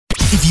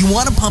If you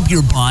want to pump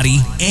your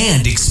body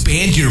and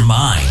expand your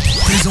mind,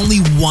 there's only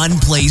one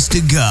place to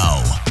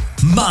go.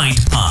 Mind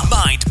Pump.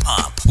 Mind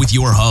Pump with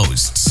your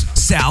hosts,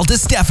 Sal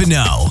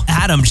DiStefano,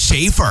 Adam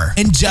Schafer,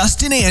 and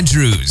Justin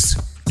Andrews.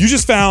 You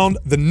just found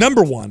the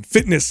 #1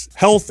 fitness,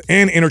 health,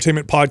 and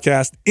entertainment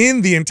podcast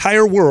in the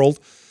entire world.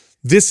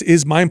 This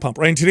is Mind Pump.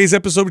 Right? In today's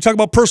episode, we talk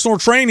about personal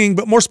training,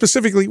 but more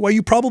specifically, why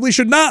you probably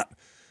should not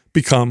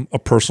become a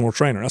personal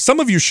trainer. Now,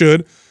 some of you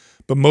should,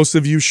 but most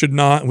of you should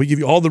not. And we give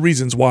you all the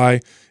reasons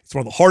why. It's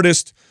one of the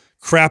hardest,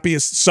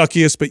 crappiest,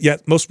 suckiest, but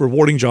yet most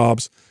rewarding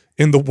jobs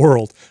in the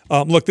world.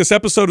 Look, this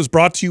episode is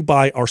brought to you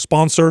by our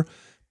sponsor,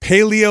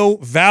 Paleo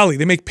Valley.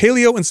 They make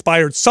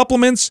paleo-inspired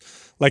supplements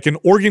like an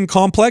organ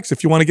complex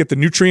if you want to get the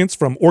nutrients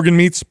from organ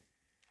meats,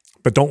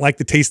 but don't like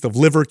the taste of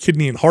liver,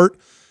 kidney, and heart.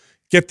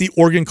 Get the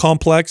organ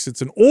complex.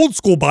 It's an old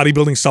school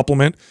bodybuilding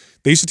supplement.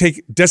 They used to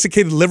take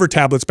desiccated liver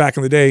tablets back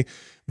in the day.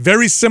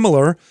 Very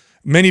similar.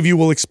 Many of you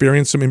will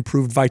experience some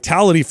improved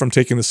vitality from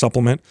taking the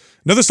supplement.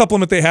 Another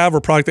supplement they have or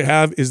product they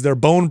have is their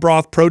bone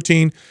broth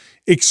protein.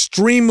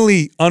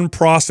 Extremely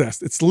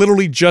unprocessed. It's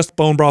literally just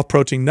bone broth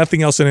protein,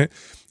 nothing else in it.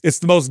 It's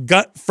the most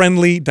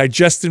gut-friendly,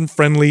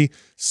 digestion-friendly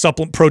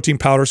supplement protein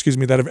powder,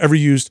 that I've ever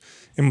used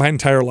in my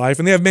entire life.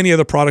 And they have many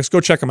other products.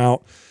 Go check them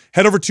out.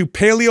 Head over to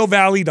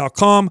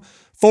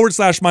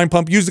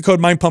paleovalley.com/mindpump. Use the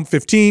code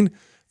MindPump15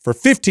 for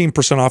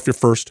 15% off your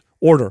first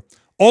order.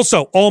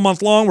 Also, all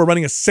month long, we're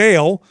running a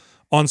sale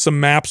on some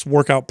MAPS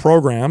workout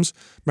programs.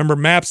 Remember,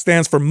 MAPS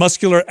stands for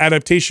Muscular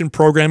Adaptation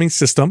Programming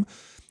System.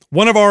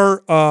 One of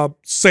our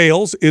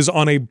sales is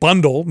on a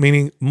bundle,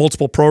 meaning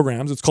multiple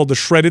programs. It's called the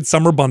Shredded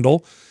Summer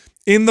Bundle.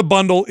 In the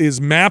bundle is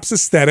MAPS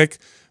Aesthetic,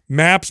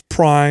 MAPS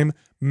Prime,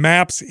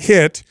 MAPS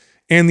HIT,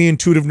 and the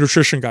Intuitive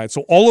Nutrition Guide.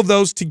 So all of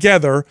those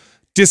together,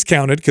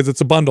 discounted because it's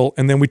a bundle,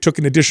 and then we took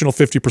an additional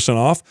 50%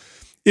 off.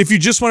 If you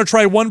just want to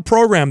try one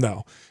program,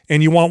 though,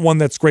 and you want one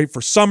that's great for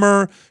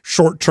summer,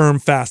 short-term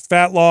fast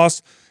fat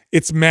loss,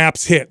 it's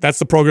MAPS HIT. That's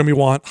the program you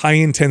want,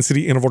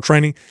 high-intensity interval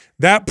training.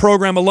 That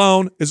program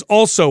alone is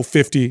also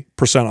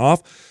 50%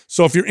 off.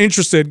 So if you're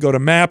interested, go to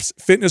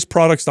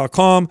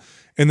mapsfitnessproducts.com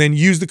and then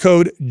use the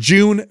code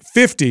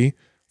JUNE50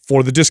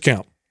 for the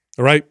discount.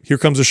 All right, here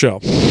comes the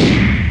show.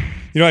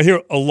 I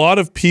hear a lot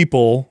of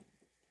people,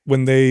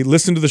 when they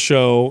listen to the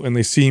show and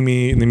they see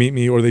me and they meet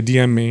me or they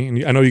DM me,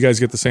 and I know you guys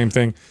get the same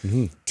thing,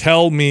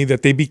 tell me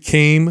that they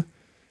became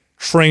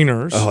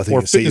trainers or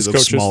fitness coaches. You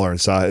look smaller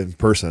inside in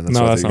person. That's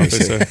not what they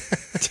say.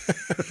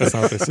 That's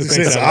not what they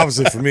say. It's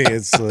opposite for me.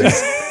 It's like,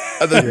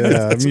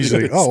 I'm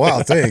usually, oh,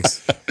 wow,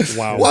 thanks.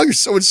 Wow. Wow, you're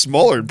so much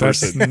smaller in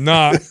person. That's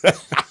not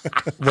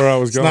where I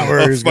was going. Not where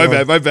I was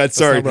going. My bad.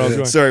 Sorry.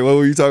 Sorry, what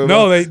were you talking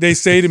about? No, they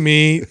say to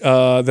me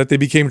that they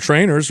became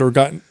trainers or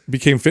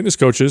became fitness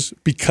coaches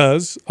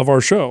because of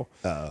our show.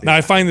 Now,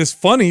 I find this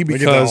funny because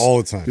we get that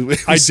all the time.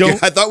 I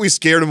thought we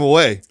scared them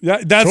away. Yeah,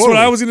 that's totally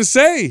what I was going to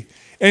say.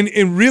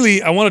 And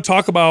really, I want to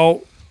talk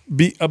about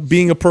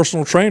being a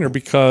personal trainer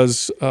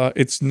because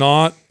it's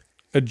not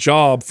a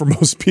job for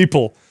most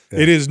people.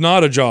 Yeah. It is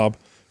not a job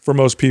for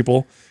most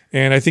people.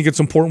 And I think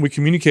it's important we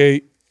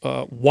communicate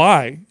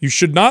why you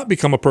should not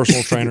become a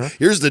personal trainer.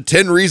 Here's the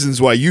 10 reasons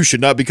why you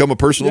should not become a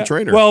personal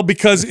trainer. Well,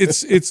 because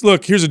it's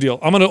look, here's the deal.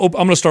 I'm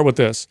gonna start with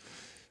this.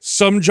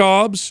 Some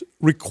jobs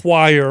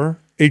require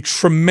a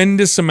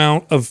tremendous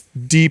amount of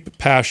deep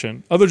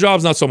passion. Other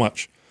jobs, not so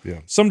much.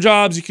 Yeah. Some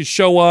jobs you can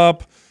show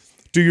up,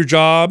 do your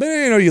job,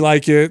 and you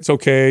like it, it's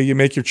okay, you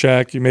make your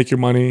check, you make your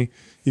money,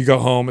 you go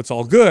home, it's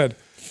all good.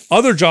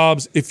 Other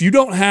jobs, if you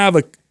don't have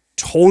a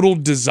total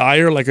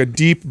desire, like a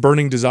deep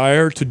burning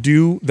desire to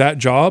do that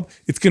job,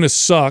 it's gonna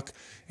suck,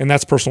 and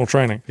that's personal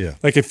training. Yeah.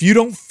 Like if you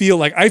don't feel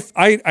like, I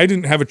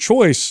didn't have a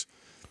choice,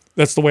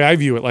 that's the way I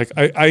view it. Like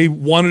I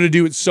wanted to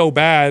do it so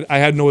bad, I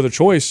had no other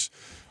choice.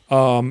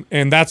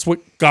 And that's what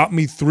got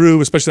me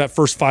through, especially that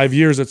first 5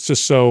 years, it's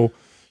just so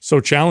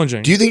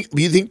challenging. Do you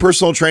think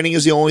personal training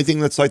is the only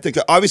thing that's like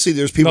that? Obviously,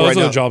 there's people there's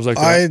right now. other jobs like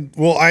that.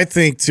 I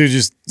think too,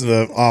 just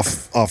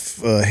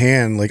the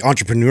hand, like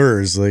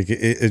entrepreneurs, like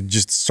it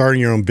just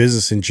starting your own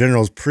business in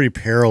general is pretty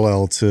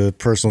parallel to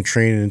personal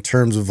training in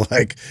terms of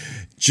like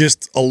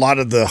just a lot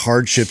of the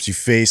hardships you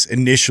face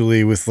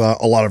initially with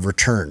a lot of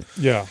return.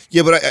 Yeah.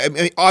 Yeah, but I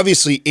mean,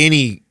 obviously,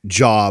 any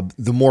job,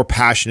 the more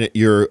passionate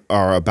you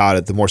are about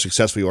it, the more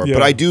successful you are. Yeah.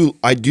 But I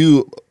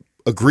do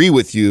agree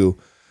with you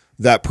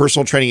that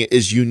personal training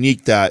is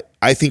unique, that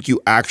I think you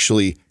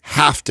actually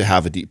have to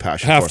have a deep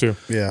passion for.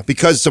 Yeah.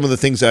 Because some of the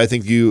things that I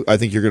think you're going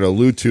to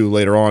allude to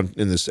later on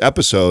in this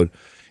episode,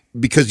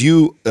 because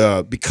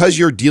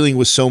you're dealing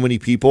with so many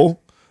people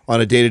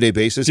on a day-to-day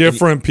basis.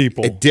 Different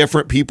people.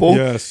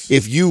 Yes.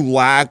 If you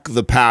lack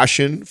the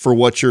passion for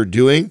what you're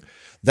doing,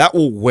 that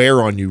will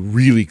wear on you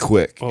really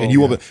quick.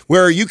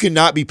 Where you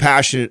cannot be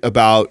passionate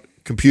about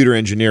computer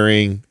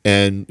engineering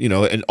and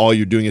all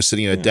you're doing is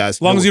sitting at a desk.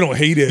 As long as you don't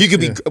hate it. You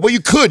could you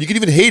could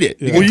even hate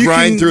it. You can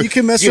grind through. You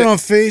can mess around on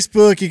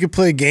Facebook, you can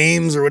play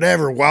games or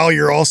whatever while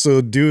you're also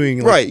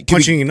doing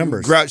punching in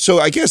numbers. So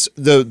I guess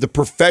the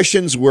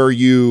professions where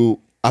you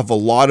have a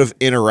lot of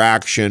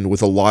interaction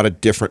with a lot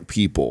of different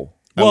people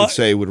I would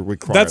say would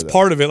require that's that.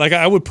 part of it. Like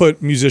I would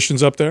put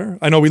musicians up there.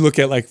 I know we look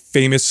at like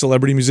famous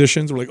celebrity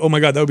musicians. We're like, oh my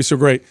God, that would be so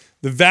great.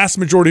 The vast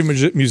majority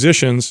of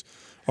musicians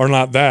are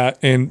not that.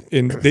 And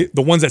the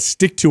ones that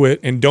stick to it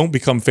and don't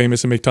become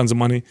famous and make tons of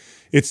money,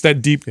 it's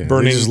that deep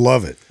burning. They just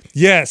love it.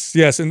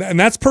 Yes. And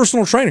that's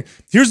personal training.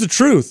 Here's the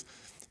truth.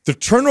 The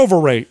turnover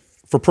rate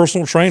for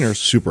personal trainers,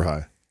 Super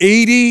high.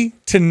 80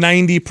 to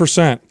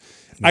 90%.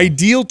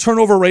 Ideal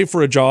turnover rate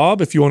for a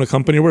job, if you own a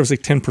company or whatever, is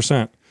like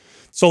 10%.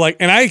 So like,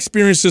 and I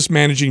experienced this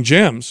managing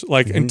gyms,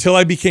 like until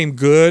I became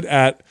good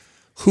at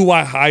who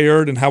I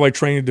hired and how I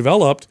trained and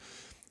developed,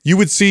 you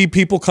would see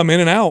people come in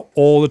and out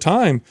all the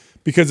time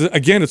because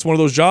again, it's one of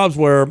those jobs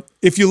where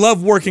if you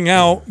love working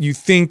out, you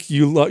think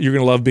you're going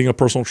to love being a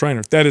personal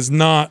trainer. That is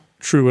not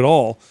true at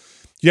all.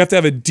 You have to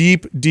have a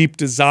deep, deep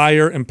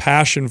desire and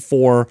passion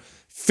for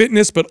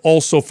fitness, but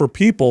also for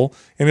people.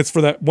 And it's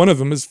for that, one of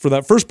them is for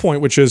that first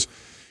point, which is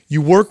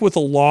you work with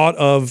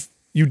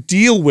you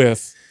deal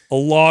with a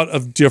lot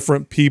of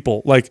different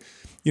people. Like,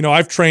 you know,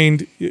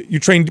 you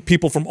trained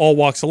people from all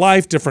walks of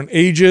life, different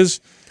ages,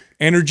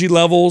 energy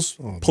levels,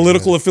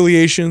 political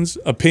affiliations,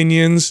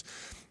 opinions,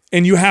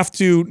 and you have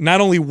to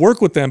not only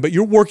work with them, but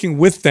you're working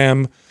with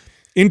them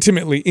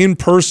intimately in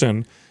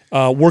person,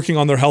 working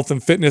on their health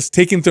and fitness,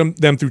 taking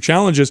them through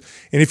challenges.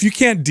 And if you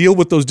can't deal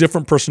with those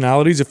different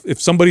personalities,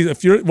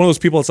 if you're one of those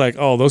people, it's like,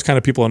 oh, those kind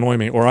of people annoy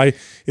me.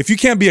 If you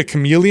can't be a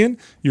chameleon,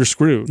 you're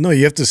screwed. No,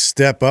 you have to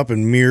step up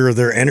and mirror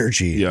their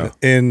energy. Yeah.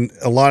 And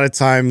a lot of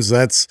times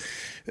that's,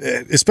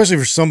 especially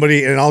for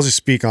somebody, and I'll just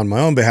speak on my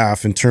own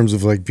behalf in terms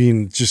of like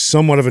being just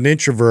somewhat of an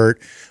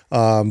introvert,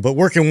 but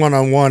working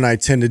one-on-one, I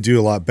tend to do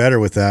a lot better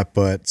with that.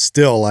 But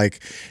still,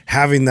 like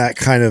having that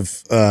kind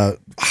of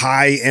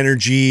high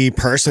energy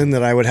person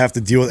that I would have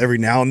to deal with every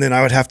now and then,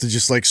 I would have to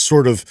just like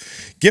sort of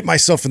get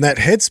myself in that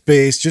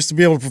headspace just to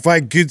be able to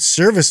provide good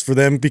service for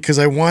them, because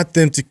I want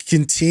them to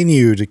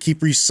continue to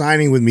keep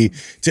re-signing with me,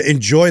 to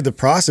enjoy the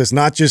process,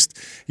 not just,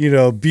 you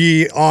know,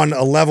 be on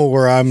a level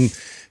where I'm,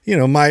 you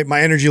know, my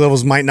energy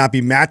levels might not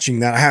be matching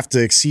that. I have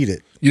to exceed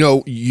it. You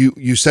know,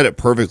 you said it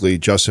perfectly,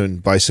 Justin,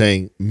 by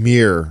saying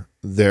mirror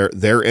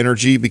their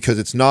energy, because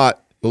it's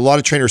not, a lot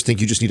of trainers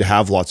think you just need to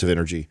have lots of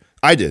energy.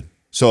 I did.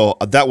 So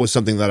that was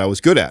something that I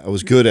was good at. I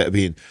was good at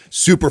being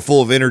super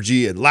full of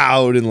energy and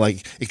loud and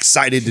like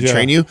excited to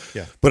train you.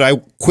 Yeah. But I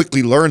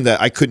quickly learned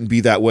that I couldn't be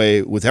that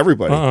way with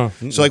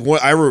everybody. So like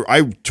what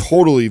I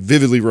totally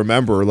vividly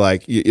remember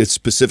like a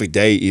specific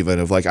day even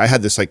of like I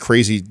had this like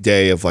crazy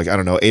day of like, I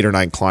don't know, 8 or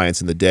 9 clients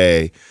in the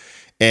day.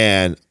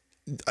 And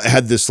I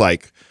had this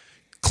like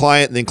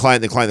client, then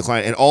client, then client, then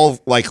client. And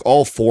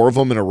all 4 of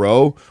them in a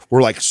row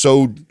were like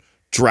so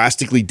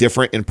drastically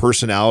different in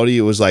personality.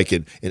 It was like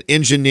an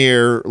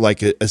engineer,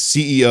 like a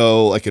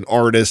CEO, like an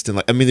artist, and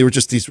like, I mean, they were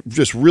just these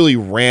just really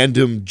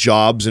random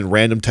jobs and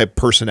random type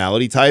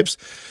personality types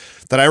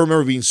that I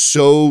remember being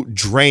so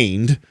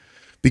drained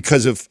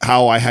because of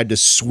how I had to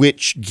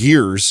switch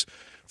gears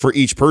for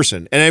each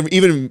person. And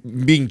even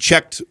being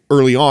checked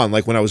early on,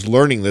 like when I was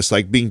learning this,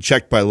 like being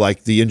checked by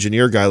like the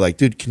engineer guy, like,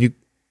 dude, can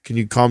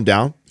you calm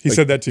down? He like,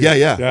 said that to you.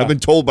 Yeah. I've been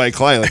told by a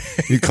client,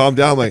 like, you calm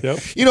down. I'm like, Yep.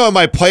 you know,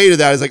 my play to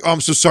that is like, oh,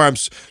 I'm so sorry. I'm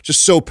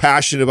just so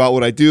passionate about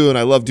what I do. And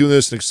I love doing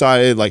this and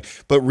excited. Like,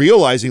 but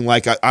realizing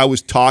like I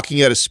was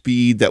talking at a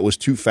speed that was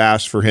too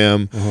fast for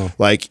him.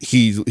 Like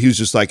he was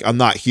just like, I'm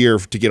not here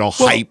to get all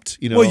hyped,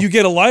 you know? Well, you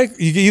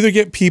either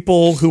get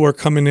people who are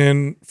coming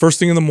in first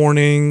thing in the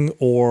morning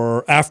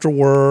or after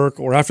work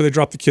or after they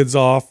drop the kids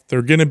off.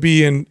 They're going to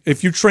be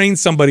if you train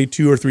somebody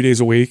 2 or 3 days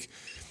a week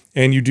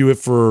and you do it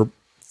for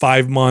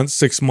 5 months,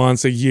 6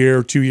 months, a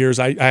year, 2 years.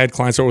 I had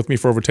clients that were with me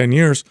for over 10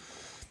 years.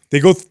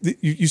 They go,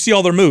 you see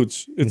all their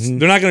moods.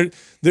 They're not going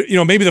to, you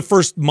know, maybe the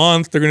first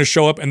month they're going to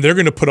show up and they're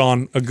going to put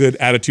on a good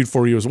attitude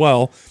for you as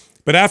well.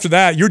 But after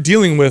that, you're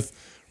dealing with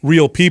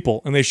real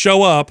people and they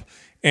show up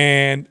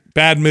and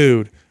bad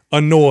mood,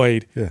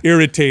 annoyed,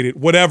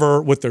 irritated,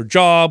 whatever, with their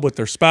job, with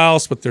their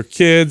spouse, with their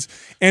kids.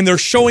 And they're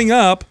showing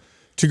up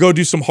to go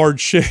do some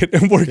hard shit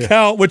and work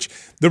out, which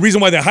the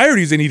reason why they hired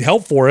you is they need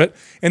help for it.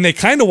 And they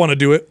kind of want to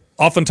do it.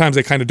 Oftentimes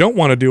they kind of don't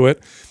want to do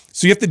it.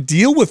 So you have to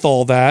deal with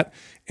all that.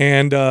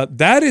 And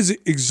that is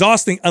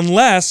exhausting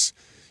unless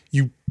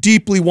you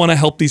deeply want to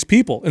help these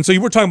people. And so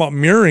you were talking about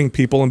mirroring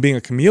people and being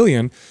a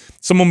chameleon.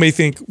 Someone may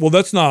think, well,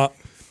 that's not,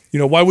 you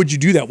know, why would you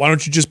do that? Why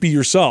don't you just be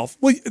yourself?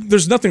 Well,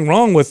 there's nothing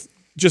wrong with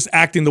just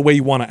acting the way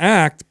you want to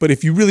act. But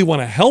if you really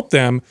want to help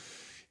them,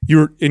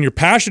 you're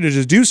passionate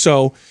to do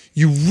so,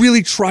 you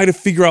really try to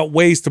figure out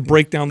ways to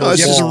break down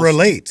those walls. To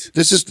relate.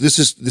 This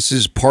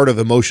is part of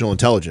emotional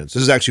intelligence.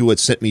 This is actually what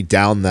sent me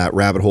down that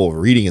rabbit hole of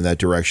reading in that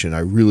direction. I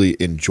really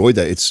enjoyed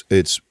that.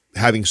 It's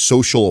having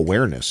social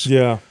awareness.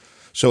 Yeah.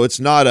 So it's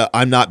not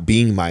I'm not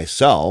being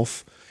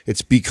myself.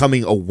 It's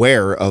becoming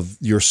aware of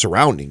your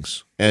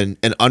surroundings and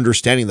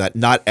understanding that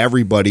not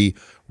everybody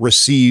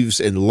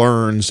receives and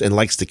learns and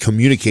likes to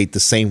communicate the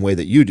same way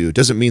that you do. It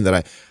doesn't mean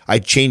that I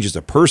change as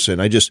a person.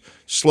 I just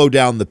slow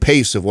down the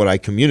pace of what I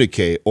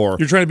communicate. Or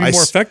you're trying to be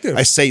more effective.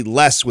 I say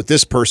less with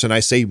this person. I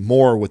say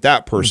more with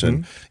that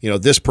person.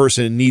 This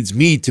person needs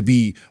me to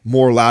be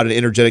more loud and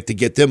energetic to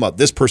get them up.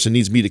 This person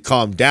needs me to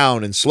calm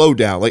down and slow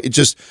down. Like, it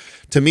just,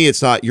 to me,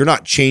 it's not, you're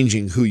not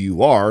changing who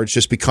you are. It's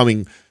just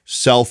becoming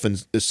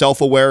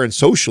self-aware and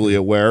socially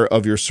aware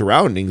of your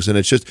surroundings. And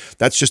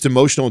that's just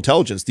emotional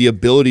intelligence, the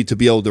ability to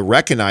be able to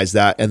recognize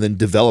that and then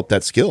develop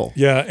that skill.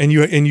 Yeah, and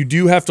you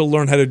do have to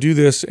learn how to do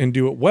this and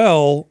do it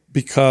well,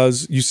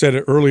 because you said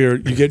it earlier,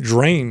 you get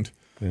drained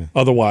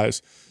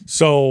otherwise.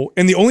 So,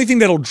 and the only thing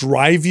that'll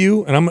drive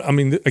you, and I'm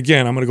going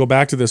to go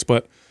back to this,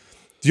 but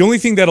the only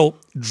thing that'll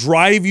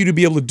drive you to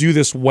be able to do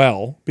this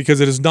well, because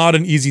it is not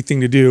an easy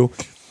thing to do,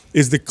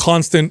 is the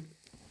constant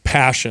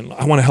passion.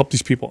 I want to help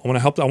these people. I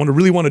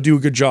really want to do a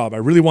good job. I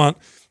really want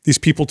these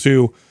people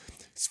to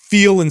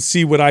feel and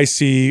see what I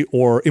see,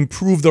 or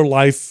improve their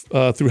life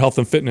through health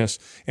and fitness.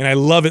 And I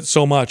love it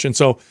so much. And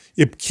so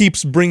it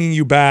keeps bringing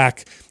you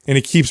back, and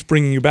it keeps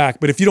bringing you back.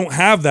 But if you don't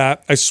have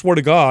that, I swear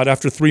to God,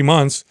 after 3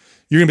 months,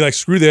 you're going to be like,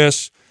 screw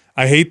this.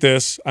 I hate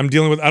this. I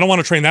don't want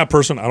to train that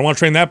person. I don't want to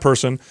train that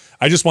person.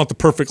 I just want the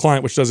perfect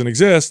client, which doesn't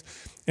exist.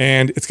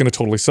 And it's going to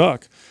totally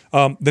suck.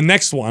 The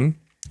next one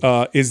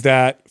is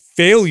that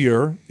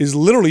failure is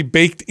literally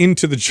baked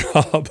into the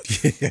job.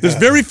 Yeah. There's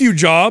very few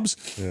jobs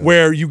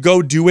where you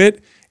go do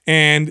it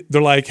and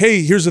they're like,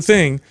 hey, here's the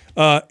thing.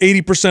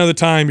 80% of the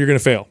time you're going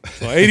to fail.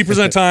 So 80% of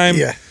the time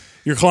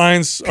your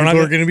clients are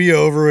going to be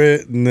over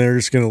it and they're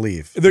just going to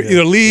leave. They're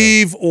either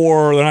leave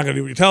or they're not going to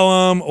do what you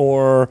tell them,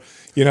 or,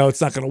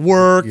 it's not going to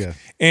work. Yeah.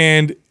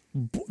 And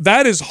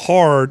that is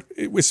hard,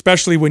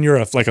 especially when you're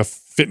a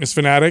fitness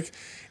fanatic.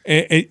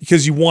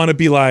 Because you want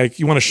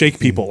to shake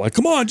people, like,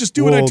 come on, just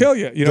do what I tell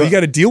you. You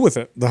got to deal with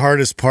it. The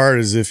hardest part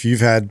is if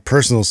you've had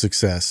personal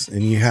success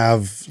and you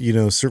have,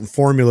 certain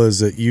formulas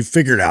that you've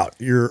figured out,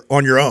 you're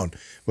on your own,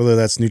 whether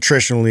that's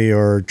nutritionally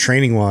or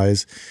training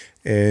wise,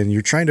 and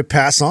you're trying to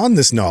pass on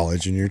this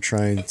knowledge and you're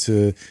trying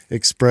to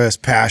express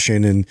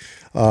passion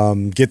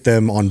and get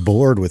them on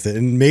board with it.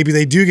 And maybe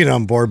they do get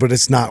on board, but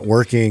it's not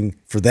working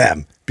for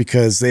them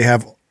because they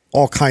have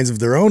all kinds of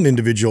their own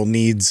individual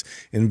needs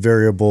and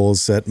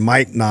variables that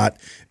might not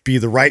be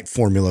the right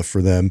formula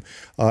for them.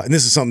 And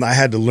this is something I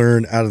had to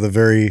learn out of the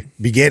very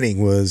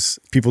beginning, was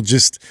people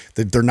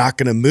that they're not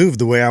going to move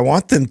the way I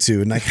want them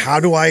to. And like,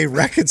 how do I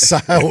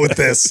reconcile with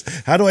this?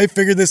 How do I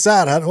figure this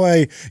out? How do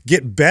I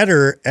get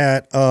better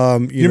at,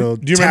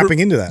 tapping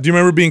into that? Do you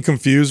remember being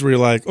confused where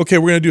you're like, okay,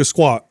 we're going to do a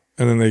squat,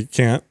 and then they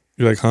can't?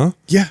 You're like, huh?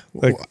 Yeah.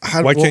 Like,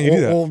 why can't you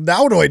do that? Well,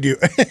 now what do I do?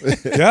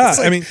 Yeah.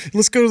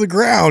 Let's go to the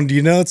ground,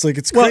 it's like,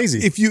 it's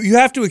crazy. If you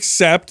have to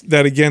accept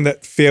that, again,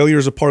 that failure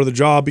is a part of the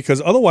job,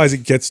 because otherwise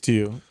it gets to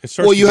you.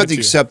 You have to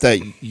accept that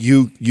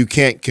you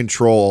can't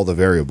control all the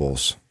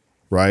variables,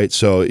 right?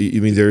 So,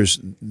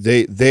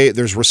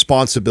 there's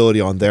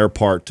responsibility on their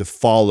part to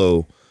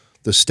follow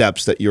the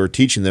steps that you're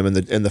teaching them.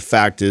 And the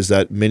fact is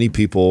that many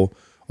people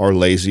are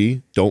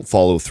lazy, don't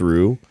follow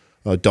through,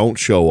 don't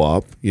show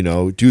up,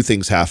 do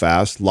things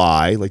half-assed,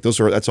 lie. Like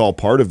that's all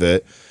part of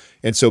it.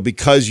 And so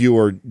because you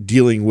are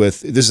dealing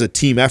with, this is a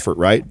team effort,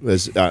 right?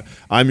 As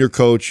I'm your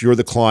coach, you're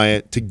the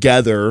client.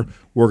 Together,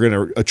 we're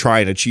going to try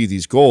and achieve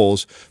these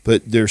goals,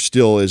 but there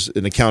still is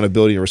an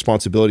accountability and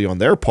responsibility on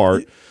their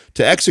part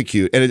to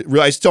execute. And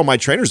I tell my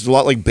trainers, it's a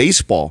lot like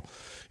baseball.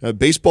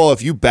 Baseball,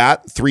 if you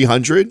bat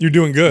 300, you're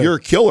doing good. You're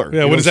a killer.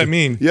 Yeah, what does that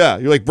mean? Yeah,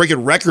 you're like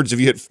breaking records if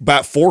you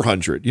bat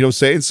 400. You know what I'm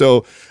saying?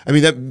 So,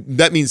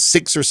 that means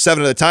 6 or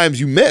 7 of the times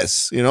you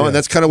miss, and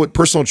that's kind of what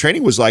personal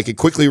training was like. I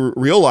quickly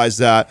realized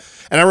that.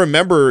 And I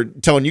remember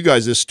telling you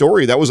guys this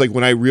story. That was like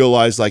when I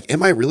realized, like,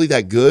 am I really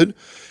that good?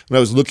 When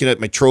I was looking at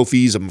my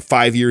trophies, I'm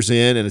 5 years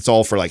in, and it's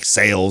all for like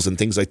sales and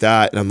things like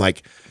that. And I'm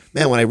like,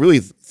 man, when I really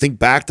think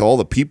back to all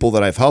the people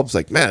that I've helped, it's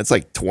like, man, it's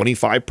like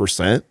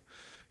 25%,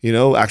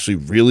 actually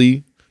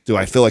really. Do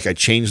I feel like I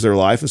changed their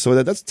life and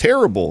so that's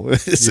terrible.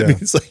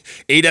 It's like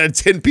 8 out of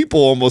 10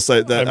 people almost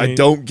that I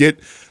don't get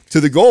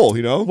to the goal,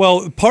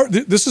 Well,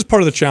 this is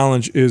part of the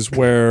challenge, is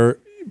where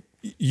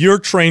you're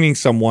training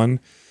someone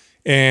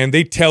and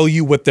they tell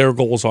you what their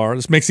goals are.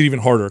 This makes it even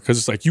harder because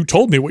it's like, you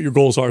told me what your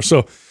goals are.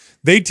 So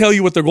they tell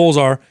you what their goals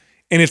are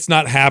and it's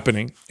not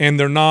happening, and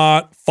they're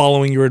not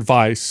following your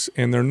advice,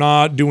 and they're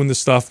not doing the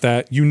stuff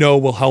that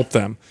will help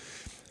them.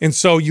 And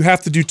so you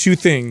have to do two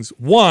things.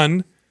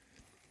 One,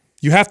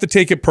 you have to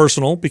take it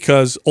personal,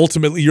 because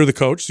ultimately you're the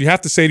coach. So you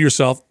have to say to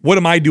yourself, what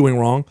am I doing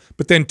wrong?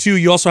 But then two,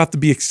 you also have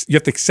to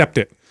accept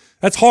it.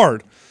 That's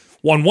hard.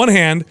 On one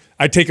hand,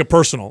 I take it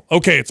personal.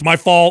 Okay, it's my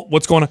fault.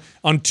 What's going on?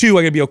 On two,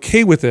 I gotta be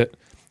okay with it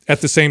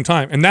at the same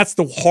time. And that's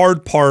the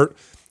hard part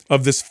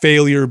of this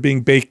failure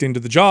being baked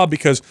into the job,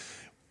 because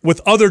with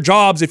other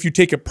jobs, if you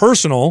take it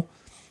personal,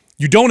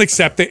 you don't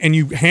accept it and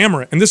you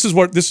hammer it. And this is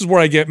where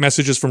I get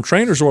messages from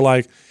trainers who are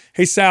like,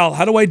 hey, Sal,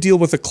 how do I deal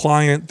with a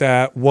client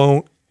that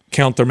won't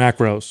count their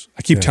macros?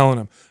 I keep telling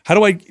them. How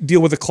do I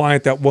deal with a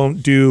client that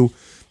won't do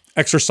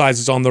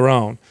exercises on their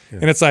own.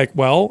 And it's like,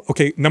 well,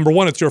 okay, number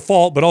one, it's your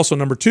fault, but also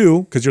number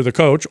two, because you're the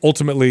coach,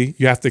 ultimately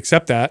you have to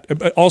accept that.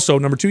 But also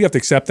number two, you have to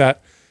accept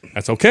that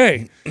that's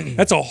okay.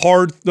 That's a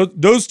hard,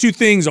 those two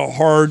things are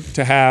hard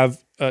to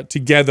have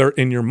together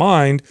in your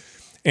mind.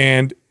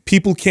 And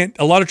people can't,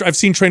 I've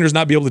seen trainers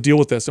not be able to deal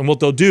with this. And what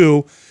they'll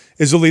do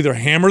is they'll either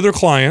hammer their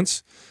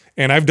clients,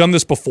 and I've done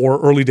this before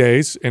early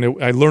days,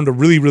 and I learned a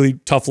really, really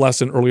tough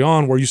lesson early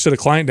on where you sit a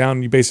client down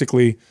and you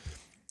basically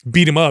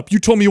beat him up. You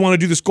told me you want to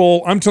do this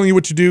goal. I'm telling you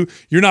what to do.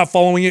 You're not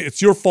following it.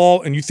 It's your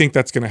fault, and you think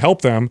that's going to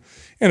help them.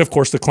 And of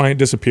course, the client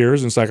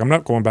disappears, and it's like, I'm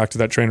not going back to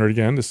that trainer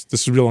again. This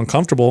is real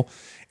uncomfortable.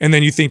 And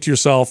then you think to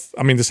yourself,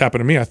 I mean, this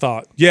happened to me. I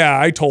thought, yeah,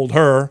 I told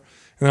her.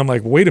 And I'm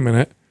like, wait a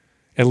minute.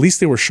 At least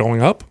they were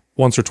showing up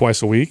once or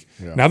twice a week.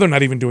 Yeah. Now they're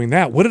not even doing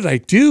that. What did I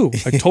do?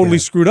 I totally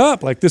screwed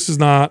up. Like, this is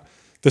not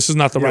the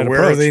right approach.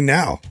 Where are they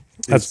now?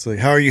 That's like,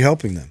 how are you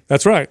helping them?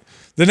 That's right.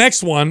 The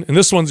next one, and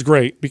this one's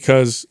great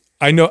because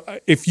I know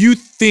if you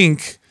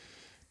think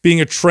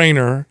being a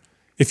trainer,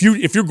 if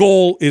your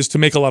goal is to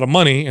make a lot of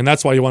money and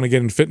that's why you want to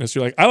get into fitness,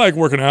 you're like, I like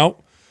working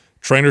out.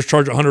 Trainers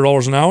charge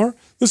 $100 an hour.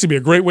 This would be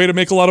a great way to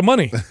make a lot of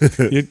money.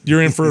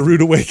 You're in for a rude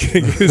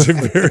awakening. It's a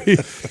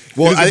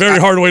very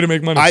hard way to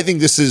make money. I think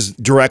this is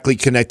directly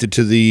connected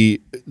to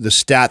the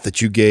stat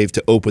that you gave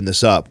to open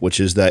this up, which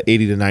is that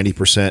 80 to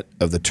 90%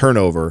 of the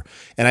turnover.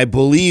 And I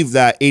believe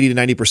that 80 to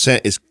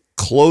 90% is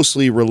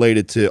closely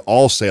related to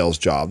all sales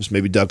jobs.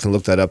 Maybe Doug can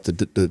look that up to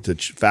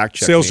fact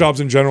check. Sales jobs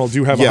in general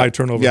do have a high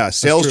turnover. Yeah,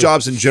 sales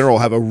jobs in general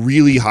have a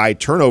really high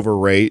turnover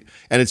rate,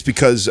 and it's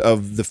because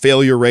of the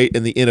failure rate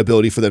and the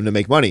inability for them to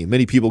make money.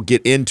 Many people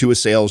get into a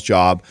sales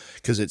job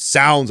because it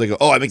sounds like,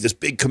 oh, I make this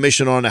big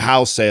commission on a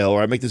house sale,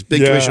 or I make this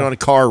big commission on a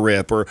car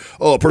rip, or,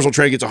 oh, a personal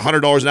trainer gets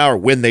 $100 an hour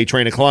when they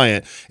train a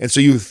client. And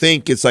so you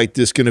think it's like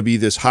this going to be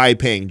this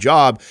high-paying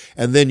job,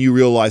 and then you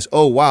realize,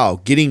 oh,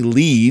 wow, getting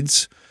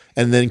leads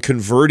and then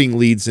converting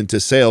leads into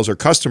sales or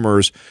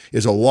customers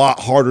is a lot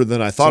harder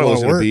than I thought it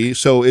was going to be.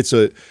 So it's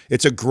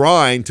a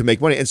grind to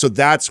make money. And so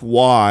that's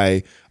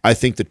why I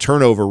think the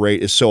turnover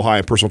rate is so high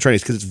in personal training,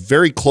 because it's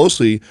very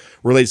closely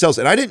related to sales.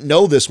 And I didn't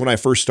know this when I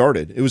first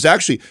started. It was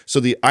actually, so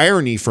the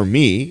irony for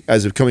me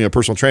as becoming a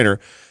personal trainer,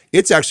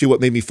 it's actually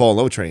what made me fall in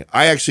love with training.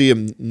 I actually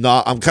am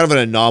not, I'm kind of an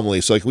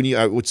anomaly. So like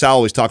what Sal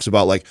always talks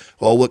about, like,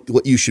 oh,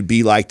 what you should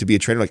be like to be a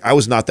trainer. Like, I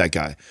was not that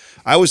guy.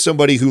 I was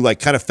somebody who like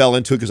kind of fell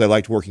into it because I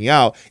liked working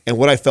out. And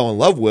what I fell in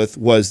love with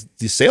was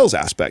the sales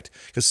aspect,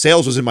 because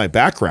sales was in my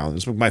background.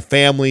 It was my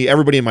family,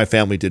 everybody in my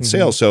family did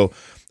sales. So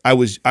I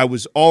was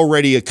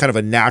already a kind of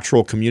a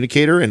natural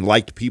communicator and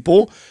liked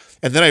people.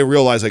 And then I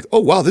realized like, oh,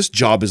 wow, this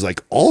job is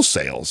like all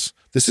sales.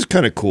 This is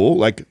kind of cool.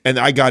 Like, and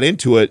I got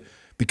into it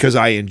because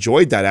I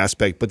enjoyed that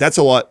aspect, but that's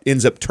a lot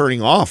ends up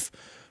turning off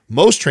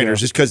most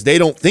trainers just because they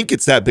don't think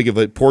it's that big of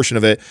a portion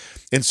of it.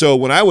 And so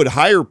when I would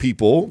hire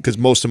people, because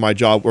most of my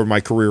job or my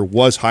career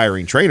was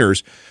hiring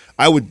trainers,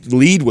 I would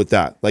lead with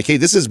that. Like, hey,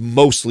 this is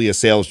mostly a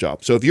sales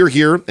job. So if you're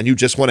here and you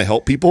just want to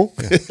help people,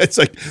 it's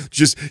like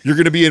you're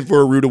going to be in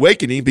for a rude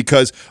awakening,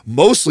 because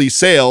mostly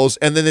sales,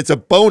 and then it's a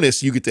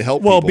bonus you get to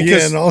help people.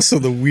 And also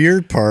the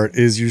weird part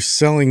is you're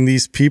selling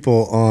these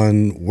people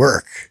on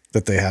work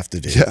that they have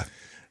to do. Yeah.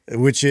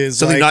 Which is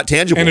something like, not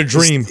tangible, and a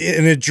dream,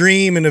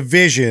 and a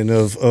vision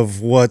of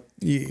what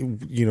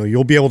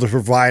you'll be able to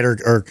provide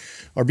or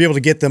be able to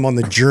get them on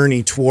the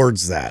journey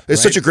towards that.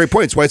 It's such a great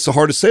point. It's why it's the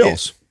hardest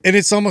sales. And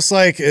it's almost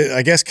like,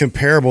 I guess,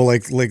 comparable.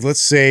 Like let's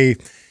say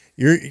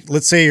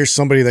you're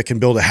somebody that can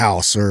build a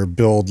house or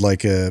build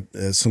like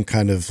some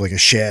kind of like a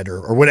shed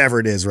or whatever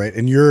it is, right?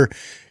 And you're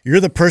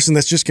the person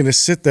that's just going to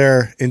sit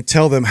there and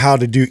tell them how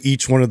to do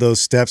each one of those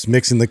steps,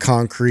 mixing the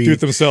concrete. Do it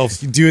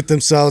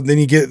themselves. Then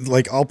you get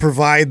like, I'll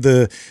provide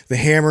the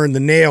hammer and the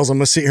nails. I'm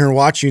going to sit here and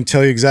watch you and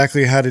tell you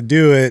exactly how to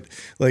do it.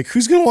 Like,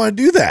 who's going to want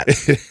to do that?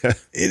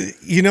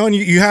 And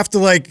you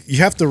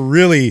have to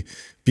really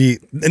be,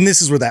 and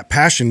this is where that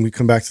passion, we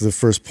come back to the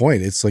first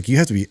point. It's like, you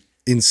have to be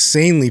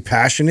insanely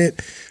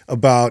passionate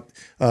about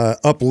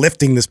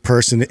uplifting this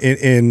person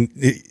and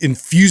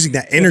infusing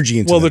that energy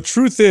into them. The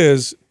truth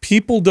is,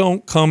 people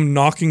don't come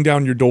knocking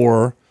down your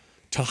door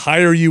to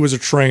hire you as a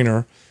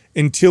trainer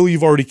until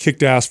you've already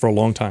kicked ass for a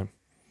long time.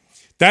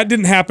 That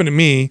didn't happen to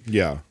me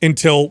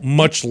until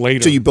much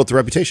later. So you built the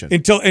reputation.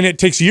 And it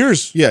takes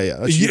years.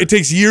 It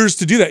takes years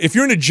to do that. If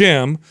you're in a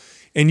gym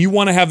and you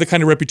want to have the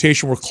kind of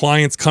reputation where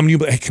clients come to you,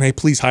 but hey, can I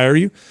please hire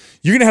you?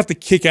 You're going to have to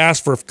kick ass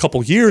for a couple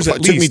of years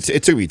at least.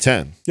 It took me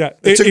 10. Yeah.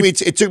 It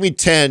took me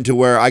 10 to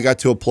where I got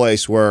to a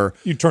place where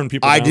you turn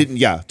people down.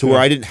 Where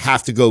I didn't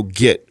have to go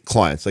get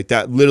clients. Like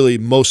that, literally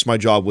most of my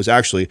job was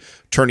actually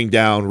turning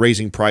down,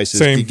 raising prices.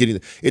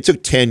 It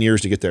took 10 years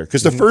to get there.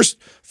 Because the first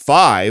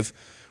 5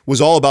 was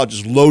all about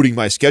just loading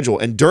my schedule.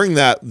 And during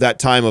that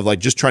time of like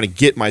just trying to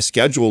get my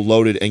schedule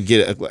loaded and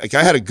get it, like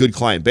I had a good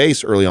client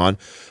base early on,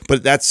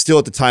 but that's still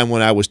at the time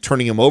when I was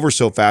turning them over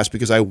so fast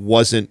because I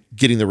wasn't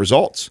getting the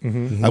results.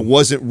 I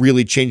wasn't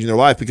really changing their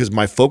life because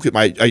my focus,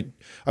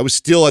 I was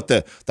still at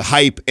the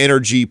hype,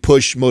 energy,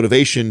 push,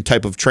 motivation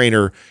type of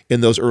trainer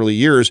in those early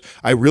years.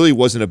 I really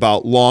wasn't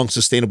about long,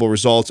 sustainable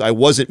results. I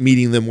wasn't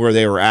meeting them where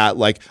they were at.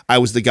 Like I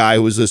was the guy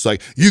who was just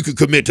like, you could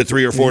commit to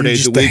 3 or 4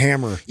 days a week. The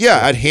hammer. Yeah,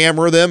 I'd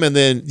hammer them, and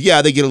then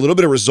they get a little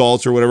bit of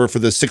results or whatever for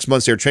the 6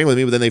 months they're training with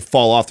me, but then they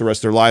fall off the rest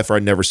of their life, or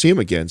I'd never see them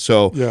again.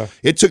 So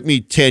it took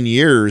me 10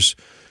 years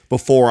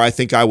before I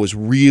think I was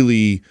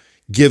really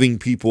giving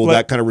people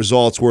that kind of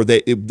results where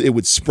it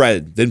would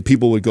spread. Then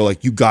people would go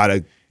like, you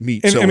gotta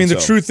meet. And I mean, the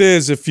truth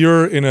is, if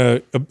you're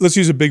in let's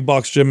use a big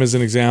box gym as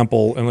an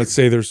example, and let's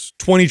say there's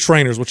 20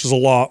 trainers, which is a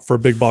lot for a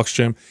big box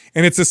gym,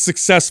 and it's a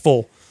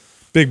successful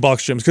big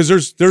box gyms,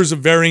 because there's a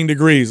varying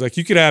degrees. Like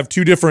you could have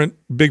 2 different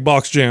big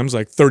box gyms,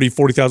 like 30,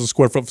 40,000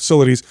 square foot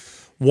facilities.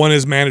 One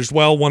is managed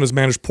well, one is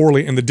managed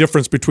poorly, and the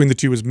difference between the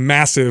two is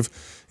massive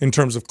in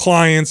terms of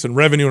clients and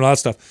revenue and all that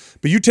stuff.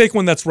 But you take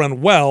one that's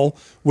run well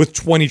with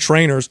 20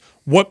 trainers,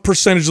 what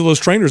percentage of those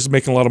trainers is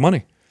making a lot of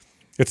money?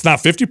 What? Not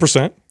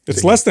 50%.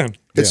 It's less than.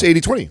 It's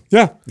 80-20.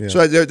 Yeah.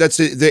 So that's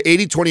the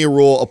 80-20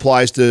 rule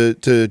applies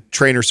to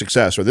trainer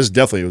success. Or this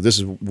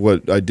is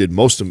what I did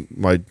most of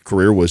my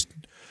career, was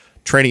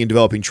training and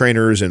developing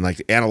trainers and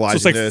like analyzing.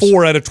 So it's like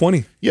 4 out of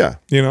 20. Yeah.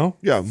 You know?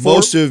 Yeah.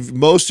 Most of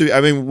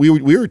I mean,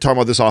 we were talking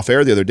about this off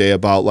air the other day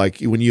about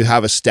like when you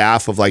have a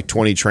staff of like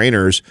 20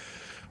 trainers,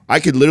 I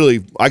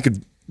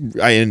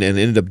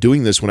ended up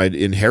doing this when I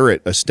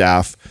inherit a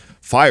staff,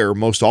 fire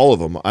most all of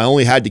them. I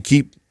only had to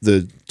keep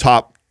the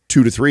top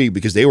 2 to 3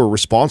 because they were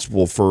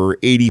responsible for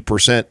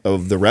 80%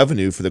 of the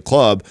revenue for the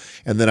club.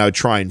 And then I would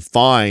try and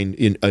find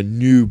in a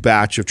new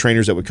batch of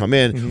trainers that would come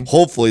in,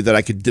 hopefully that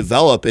I could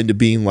develop into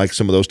being like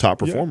some of those top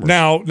performers.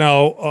 Now,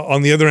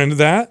 on the other end of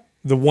that,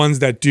 the ones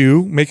that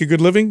do make a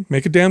good living,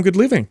 make a damn good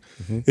living.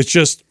 It's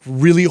just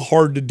really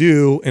hard to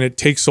do, and it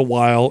takes a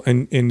while,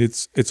 and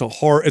it's a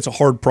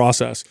hard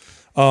process.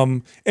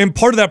 And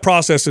part of that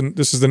process, and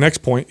this is the next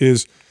point,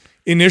 is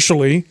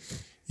initially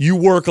you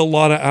work a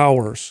lot of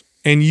hours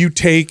and you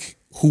take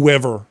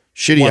whoever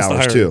shitty wants hours to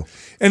hire too. you.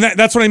 And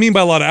that's what I mean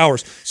by a lot of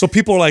hours. So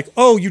people are like,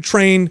 oh, you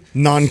train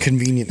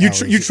non-convenient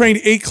hours. You trained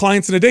 8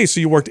 clients in a day, so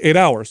you worked 8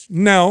 hours.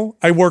 No,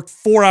 I worked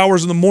 4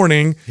 hours in the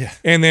morning,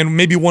 and then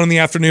maybe 1 in the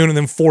afternoon, and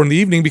then 4 in the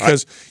evening,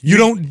 because you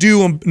don't do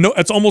them. No,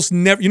 it's almost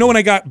never. You know, when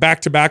I got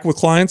back to back with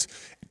clients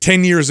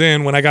 10 years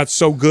in, when I got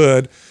so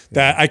good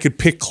that I could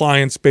pick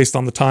clients based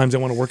on the times I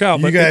want to work out.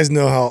 You guys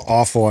know how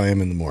awful I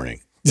am in the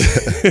morning.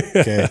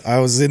 Okay, I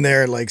was in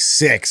there at like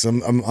 6.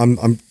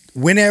 I'm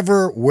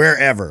whenever,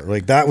 wherever.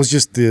 Like that was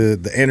just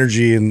the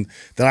energy and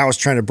that I was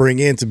trying to bring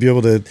in to be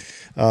able to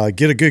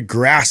get a good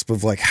grasp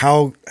of like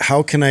how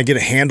can I get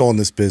a handle on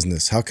this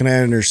business? How can I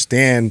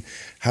understand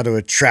how to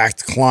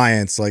attract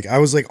clients? Like I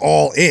was like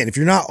all in. If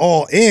you're not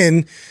all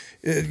in,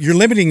 you're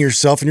limiting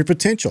yourself and your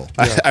potential.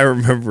 I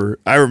remember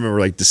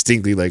like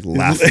distinctly like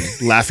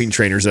laughing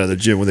trainers out of the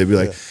gym when they'd be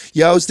like,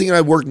 I was thinking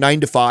I'd work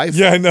 9 to 5.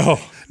 Yeah, I know.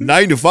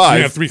 9 to 5.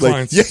 You have 3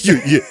 clients. Yeah,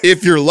 you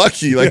if you're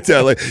lucky like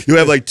that. Like you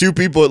have like 2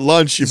 people at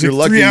lunch. If you're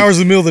lucky, 3 hours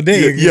in the middle of the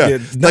day.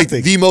 Like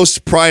the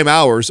most prime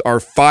hours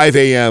are 5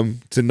 a.m.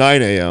 to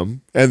 9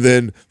 a.m. and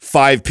then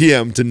 5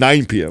 p.m. to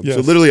 9 p.m. Yes.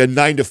 So literally a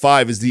 9 to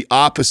 5 is the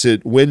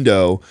opposite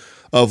window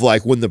of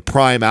like when the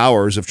prime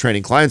hours of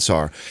training clients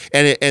are.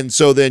 And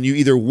so then you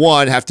either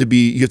have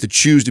to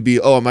choose to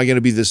be, am I going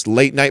to be this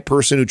late night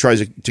person who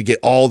tries to get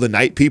all the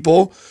night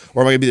people,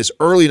 or am I going to be this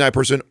early night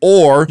person,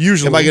 or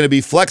am I going to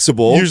be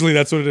flexible? Usually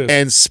that's what it is.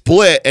 And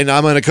split, and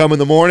I'm going to come in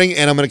the morning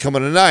and I'm going to come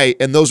in at night.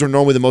 And those are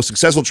normally the most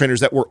successful trainers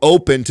that were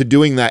open to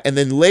doing that. And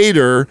then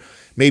later,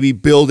 maybe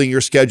building your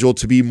schedule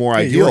to be more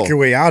ideal. You work your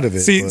way out of it.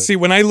 See,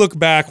 when I look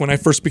back, when I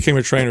first became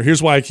a trainer,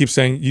 here's why I keep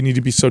saying you need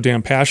to be so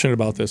damn passionate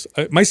about this.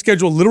 My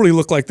schedule literally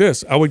looked like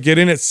this. I would get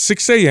in at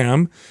 6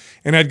 a.m.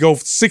 and I'd go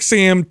 6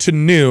 a.m. to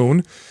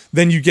noon.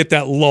 Then you get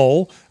that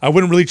lull. I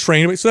wouldn't really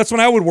train. So that's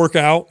when I would work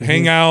out,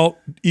 hang out,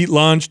 eat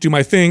lunch, do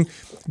my thing.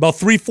 About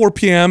 3, 4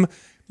 p.m.,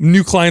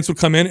 new clients would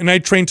come in, and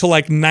I'd train till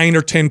like 9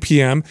 or 10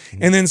 p.m.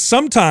 And then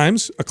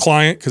sometimes a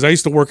client, because I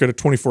used to work at a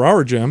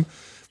 24-hour gym,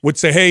 would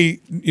say, hey,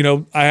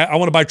 I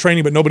want to buy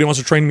training, but nobody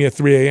wants to train me at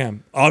 3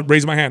 a.m. I'll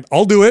raise my hand.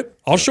 I'll do it.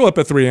 I'll show up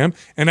at 3 a.m.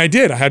 And I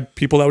did. I had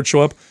people that would show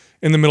up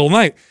in the middle of the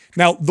night.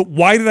 Now,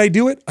 why did I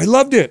do it? I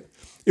loved it.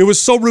 It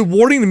was so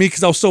rewarding to me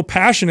because I was so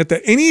passionate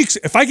that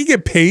if I could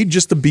get paid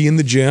just to be in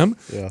the gym,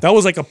 that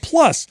was like a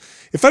plus.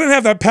 If I didn't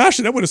have that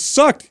passion, that would have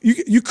sucked.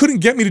 You couldn't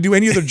get me to do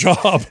any other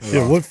job.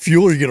 What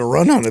fuel are you going to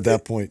run on at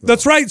that point?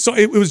 That's right. So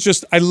it was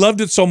just, I loved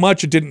it so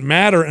much, it didn't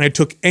matter. And I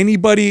took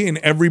anybody and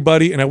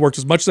everybody, and I worked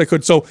as much as I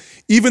could. So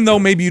even though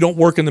maybe you don't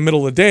work in the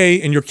middle of the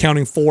day and you're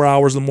counting 4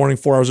 hours in the morning,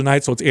 4 hours a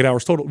night, so it's 8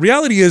 hours total.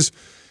 Reality is,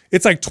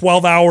 it's like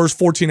 12 hours,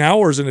 14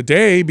 hours in a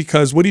day,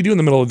 because what do you do in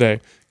the middle of the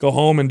day? Go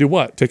home and do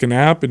what? Take a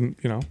nap and,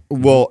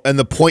 Well, and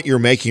the point you're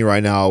making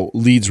right now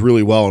leads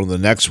really well into the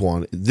next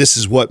one. This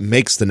is what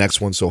makes the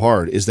next one so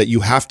hard, is that you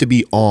have to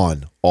be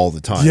on all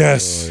the time.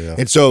 Yes.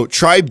 And so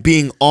try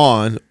being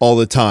on all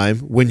the time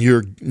when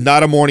you're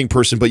not a morning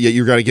person, but yet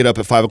you're going to get up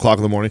at 5 o'clock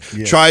in the morning.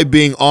 Yeah. Try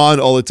being on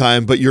all the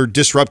time, but you're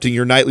disrupting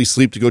your nightly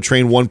sleep to go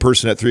train one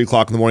person at 3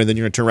 o'clock in the morning. Then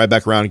you're going to turn right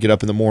back around and get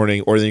up in the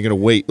morning, or then you're going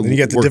to wait. Then you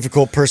get the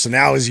difficult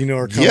personalities,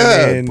 are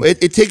coming in.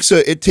 It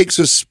takes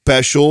a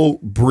special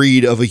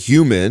breed of a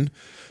human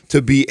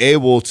to be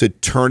able to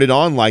turn it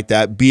on like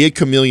that, be a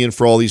chameleon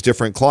for all these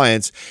different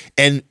clients,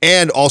 and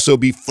also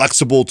be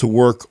flexible to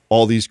work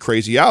all these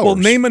crazy hours. Well,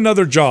 name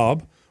another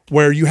job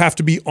where you have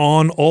to be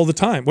on all the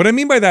time. What I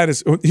mean by that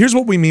is, here's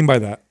what we mean by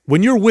that.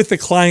 When you're with a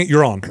client,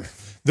 you're on.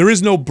 There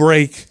is no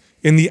break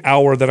in the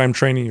hour that I'm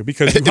training you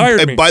because you hired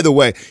me. And by the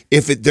way,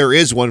 if there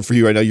is one for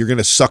you right now, you're going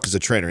to suck as a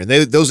trainer. And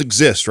those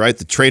exist, right?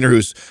 The trainer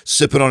who's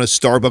sipping on his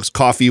Starbucks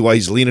coffee while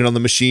he's leaning on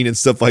the machine and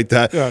stuff like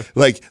that. Yeah.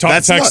 Like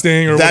that's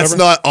texting not, or that's whatever.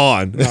 not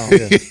on. No,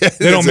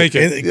 they don't make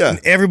it. And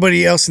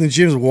everybody else in the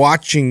gym is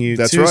watching you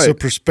That's too. right. So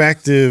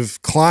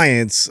prospective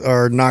clients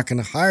are not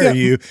going to hire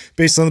you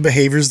based on the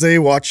behaviors they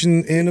watch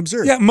and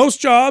observe. Yeah,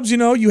 most jobs,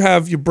 you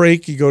have your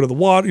break, you go to the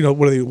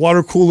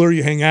water cooler,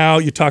 you hang out,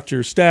 you talk to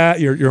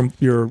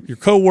your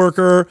coworker.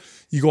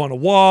 You go on a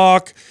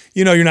walk.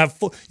 You're not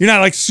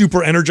like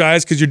super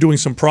energized because you're doing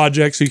some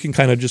projects, so you can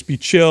kind of just be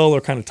chill or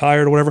kind of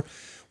tired or whatever.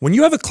 When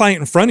you have a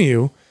client in front of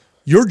you,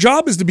 your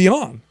job is to be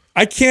on.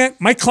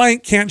 My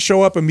client can't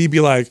show up and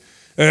be like,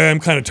 I'm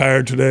kind of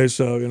tired today,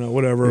 so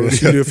whatever. Let's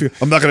do a few.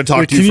 I'm not going to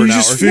talk to you for an hour. Can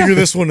you just figure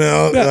this one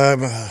out?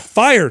 Yeah.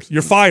 Fired.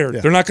 You're fired.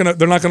 Yeah. They're not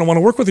gonna want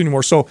to work with you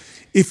anymore. So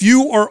if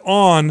you are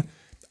on,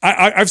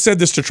 I've said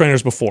this to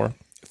trainers before,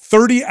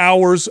 30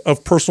 hours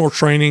of personal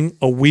training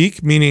a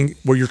week, meaning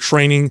where you're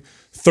training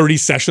 30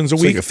 sessions a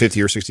week. Like a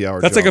 50 or 60 hour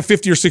That's job. like a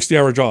 50 or 60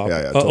 hour job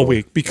totally. a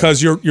week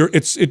because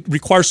it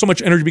requires so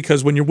much energy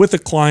because when you're with a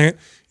client,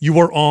 you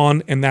are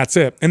on and that's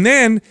it. And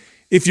then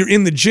if you're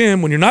in the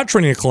gym when you're not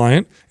training a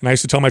client, and I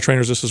used to tell my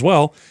trainers this as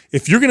well,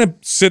 if you're going to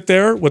sit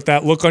there with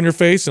that look on your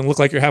face and look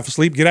like you're half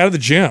asleep, get out of the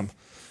gym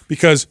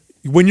because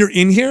when you're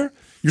in here,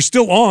 you're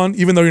still on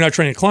even though you're not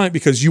training a client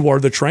because you are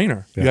the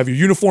trainer. Yeah. You have your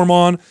uniform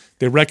on,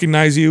 they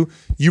recognize you,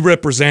 you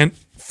represent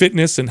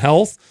fitness and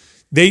health.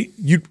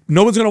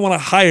 No one's going to want to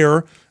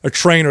hire a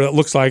trainer that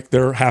looks like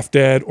they're half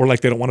dead or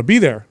like they don't want to be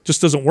there. It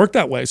just doesn't work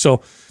that way.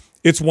 So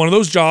it's one of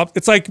those jobs.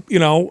 It's like,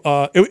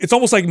 it's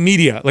almost like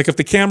media. Like if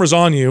the camera's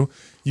on you,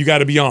 you got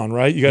to be on,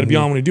 right? You got to be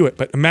on when you do it.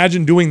 But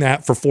imagine doing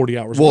that for 40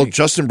 hours a week.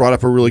 Justin brought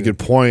up a really good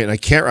point, and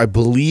I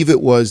believe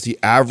it was the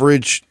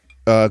average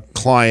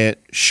client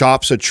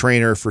shops a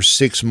trainer for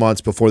 6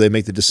 months before they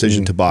make the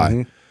decision to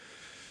buy.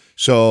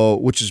 So,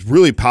 which is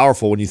really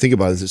powerful when you think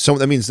about it. So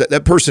that means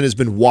that person has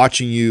been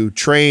watching you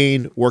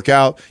train, work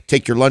out,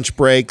 take your lunch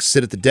break,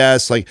 sit at the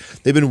desk. Like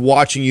they've been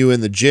watching you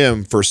in the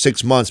gym for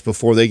 6 months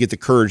before they get the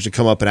courage to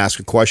come up and ask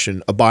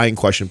a buying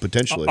question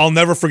potentially. I'll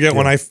never forget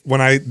when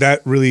I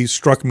that really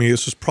struck me.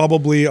 This was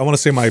probably, I want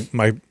to say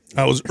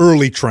I was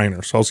early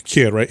trainer. So I was a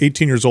kid, right?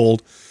 18 years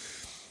old.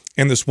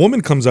 And this woman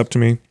comes up to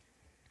me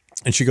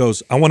and she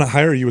goes, I want to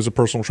hire you as a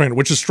personal trainer,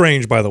 which is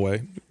strange, by the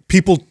way.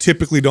 People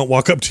typically don't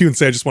walk up to you and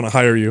say, I just want to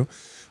hire you,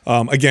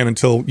 again,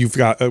 until you've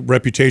got a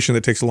reputation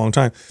that takes a long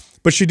time.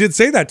 But she did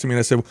say that to me. And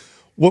I said,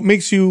 what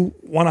makes you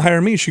want to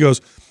hire me? She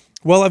goes,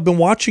 well, I've been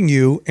watching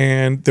you,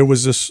 and there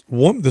was this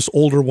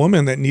older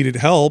woman that needed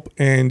help,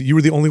 and you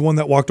were the only one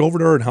that walked over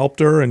to her and helped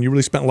her, and you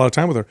really spent a lot of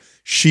time with her.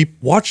 She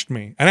watched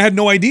me, and I had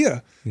no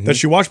idea that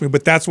she watched me,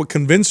 but that's what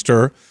convinced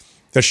her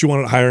that she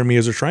wanted to hire me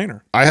as a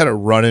trainer. I had a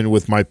run-in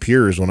with my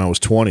peers when I was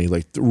 20,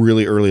 like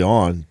really early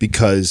on,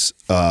 because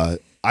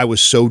I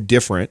was so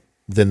different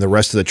than the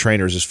rest of the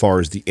trainers as far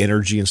as the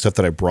energy and stuff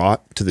that I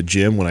brought to the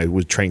gym when I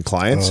would train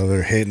clients. Oh,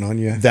 they're hating on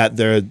you. That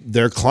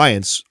their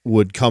clients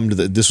would come to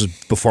this was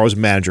before I was a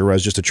manager, where I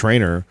was just a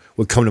trainer,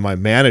 would come to my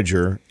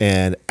manager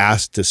and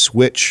ask to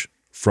switch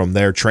from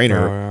their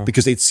trainer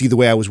because they'd see the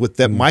way I was with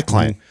them, my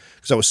client.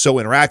 Because I was so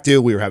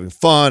interactive, we were having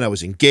fun, I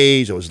was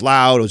engaged, I was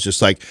loud, I was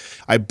just like,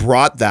 I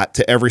brought that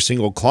to every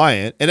single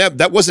client. And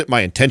that wasn't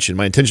my intention.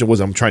 My intention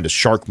was I'm trying to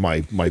shark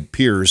my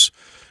peers,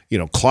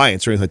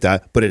 clients or anything like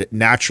that, but it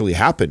naturally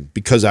happened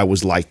because I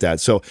was like that.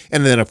 So,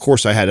 and then of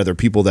course I had other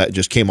people that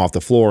just came off the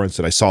floor and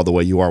said, I saw the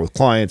way you are with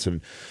clients. And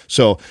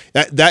so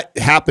that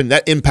happened,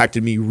 that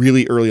impacted me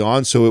really early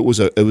on. So it was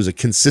a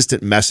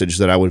consistent message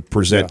that I would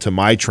present to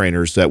my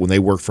trainers that when they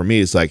work for me,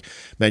 it's like,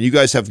 man, you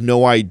guys have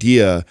no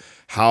idea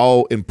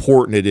how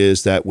important it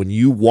is that when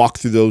you walk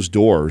through those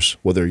doors,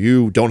 whether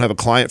you don't have a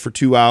client for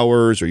 2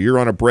 hours or you're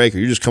on a break or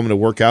you're just coming to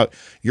work out,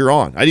 you're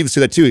on. I'd even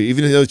say that too.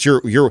 Even though it's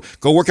your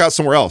go work out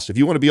somewhere else. If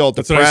you want to be all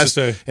depressed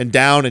and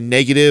down and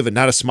negative and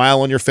not a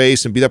smile on your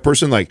face and be that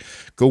person, like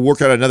go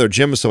work out at another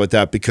gym and stuff like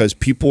that, because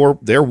people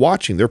they're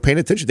watching, they're paying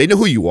attention. They know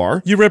who you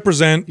are. You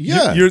represent.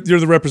 Yeah. You're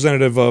the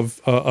representative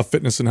of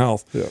fitness and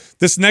health. Yeah.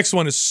 This next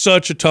one is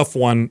such a tough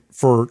one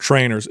for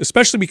trainers,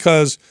 especially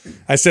because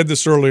I said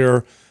this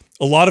earlier.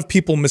 A lot of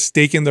people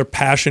mistaken their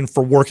passion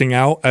for working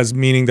out as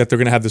meaning that they're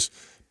going to have this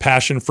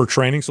passion for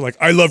training. So like,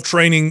 I love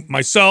training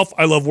myself.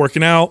 I love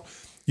working out.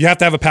 You have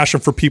to have a passion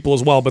for people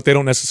as well, but they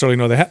don't necessarily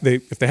know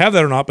if they have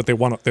that or not, but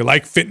they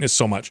like fitness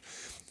so much.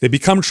 They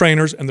become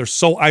trainers and they're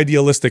so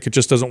idealistic, it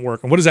just doesn't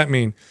work. And what does that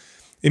mean?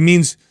 It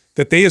means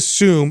that they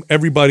assume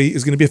everybody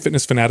is going to be a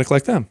fitness fanatic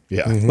like them.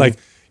 Yeah. Like,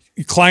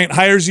 your client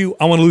hires you,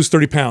 I want to lose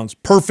 30 pounds.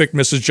 Perfect,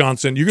 Mrs.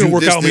 Johnson. You're going to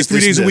work out with me 3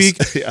 days a week.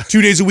 Yeah.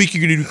 2 days a week,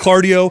 you're going to do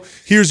cardio.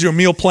 Here's your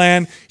meal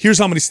plan. Here's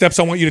how many steps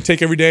I want you to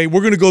take every day.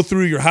 We're going to go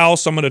through your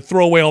house. I'm going to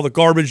throw away all the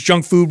garbage,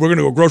 junk food. We're going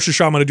to go grocery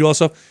shop. I'm going to do all that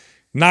stuff.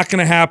 Not going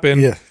to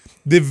happen. Yeah.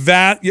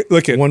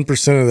 Look at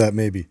 1% of that,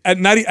 maybe.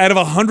 out of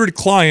 100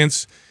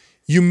 clients,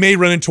 you may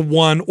run into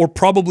one or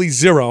probably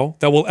zero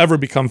that will ever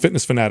become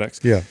fitness fanatics.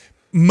 Yeah.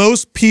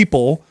 Most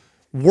people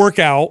work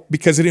out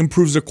because it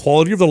improves the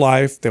quality of their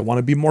life. They want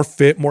to be more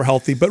fit, more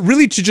healthy, but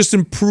really to just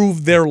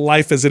improve their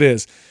life as it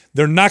is.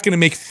 They're not going to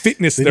make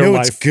fitness They their know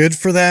life. it's good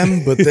for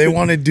them, but they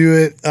want to do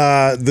it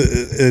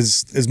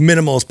as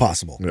minimal as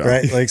possible,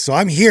 right? Like, so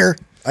I'm here.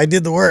 I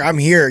did the work. I'm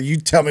here. You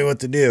tell me what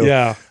to do.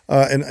 Yeah.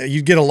 And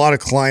you get a lot of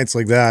clients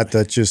like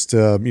that just,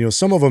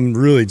 some of them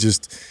really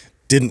just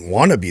didn't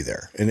want to be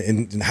there.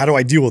 And how do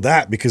I deal with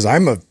that? Because I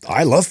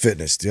love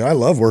fitness, dude. I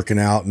love working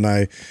out and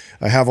I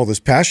have all this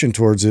passion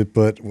towards it,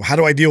 but how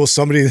do I deal with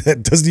somebody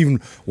that doesn't even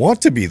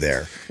want to be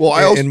there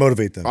and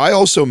motivate them? I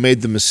also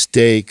made the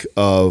mistake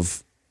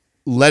of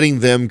letting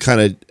them kind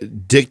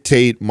of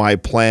dictate my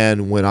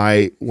plan when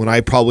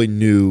I probably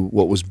knew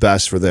what was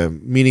best for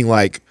them. Meaning,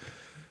 like,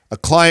 a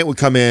client would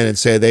come in and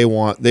say they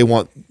want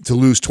to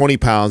lose 20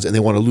 pounds and they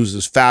want to lose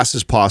as fast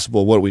as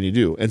possible. What do we need to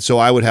do? And so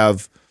I would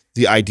have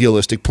the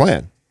idealistic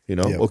plan.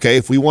 Okay,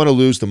 if we want to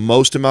lose the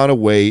most amount of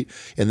weight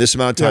in this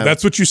amount of time,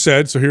 that's what you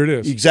said. So here it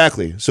is.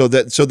 Exactly. So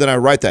then I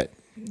write that.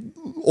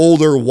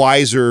 Older,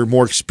 wiser,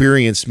 more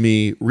experienced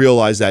me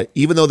realize that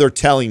even though they're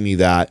telling me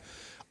that,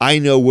 I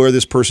know where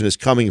this person is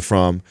coming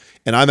from,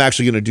 and I'm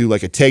actually going to do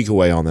like a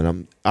takeaway on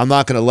them. I'm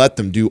not going to let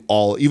them do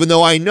all, even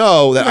though I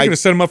know that I'm going to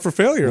set them up for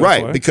failure.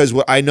 Right, because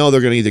I know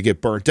they're going to either get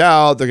burnt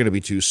out, they're going to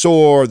be too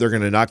sore, they're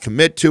going to not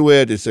commit to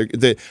it,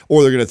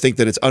 or they're going to think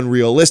that it's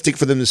unrealistic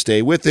for them to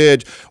stay with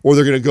it, or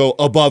they're going to go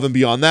above and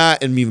beyond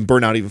that and even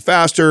burn out even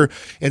faster.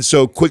 And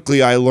so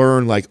quickly I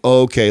learn, like,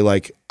 okay,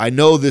 like, I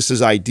know this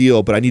is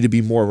ideal, but I need to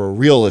be more of a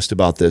realist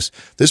about this.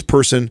 This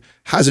person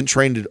hasn't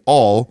trained at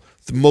all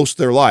most of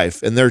their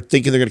life, and they're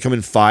thinking they're going to come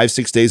in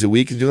 5-6 days a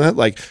week and do that.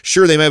 Like,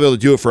 sure, they might be able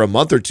to do it for a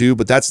month or two,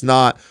 but that's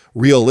not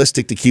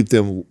realistic to keep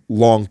them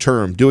long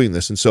term doing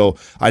this. And so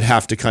I'd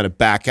have to kind of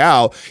back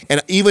out.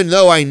 And even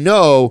though I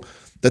know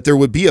that there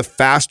would be a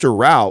faster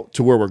route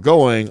to where we're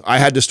going, I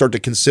had to start to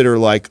consider,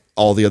 like,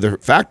 all the other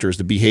factors,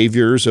 the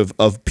behaviors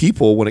of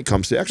people when it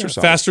comes to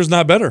exercise. Faster is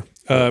not better.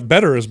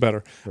 Better is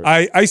better.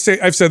 Right. I've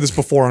said this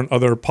before on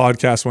other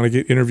podcasts when I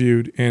get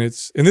interviewed, and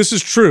this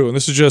is true, and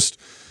this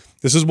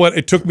is what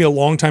it took me a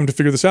long time to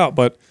figure this out.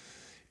 But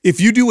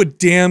if you do a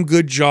damn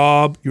good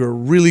job, you're a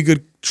really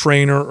good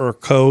trainer or a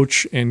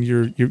coach, and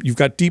you've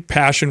got deep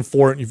passion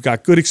for it, and you've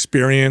got good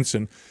experience,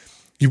 and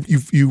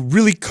you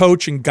really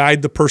coach and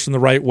guide the person the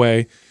right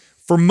way.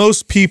 For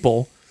most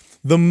people,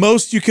 the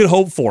most you could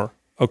hope for,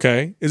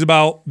 okay, is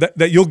about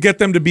that you'll get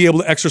them to be able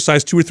to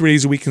exercise 2 or 3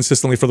 days a week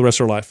consistently for the rest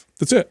of their life.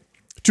 That's it.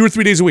 2 or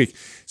 3 days a week.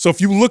 So if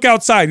you look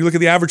outside, you look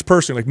at the average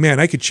person, like, man,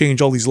 I could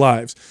change all these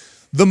lives.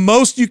 The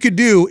most you could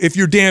do if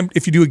you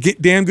do a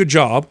damn good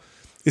job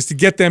is to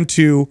get them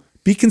to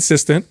be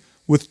consistent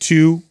with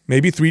 2,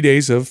 maybe 3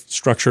 days of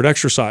structured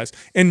exercise,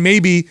 and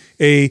maybe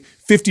a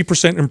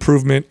 50%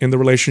 improvement in the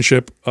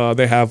relationship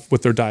they have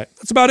with their diet.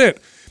 That's about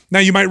it. Now,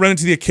 you might run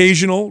into the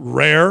occasional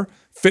rare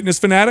fitness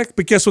fanatic,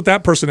 but guess what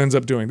that person ends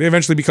up doing? They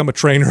eventually become a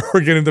trainer or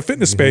get into the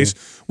fitness space,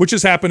 which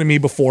has happened to me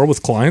before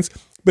with clients,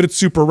 but it's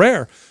super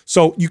rare.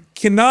 You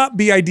cannot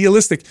be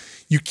idealistic.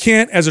 You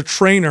can't, as a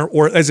trainer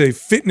or as a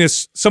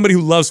somebody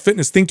who loves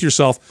fitness, think to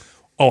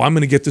yourself, oh, I'm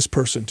going to get this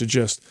person to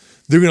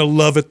they're going to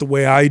love it the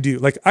way I do.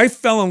 Like, I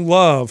fell in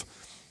love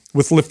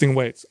with lifting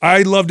weights.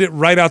 I loved it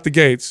right out the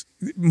gates.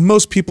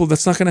 Most people,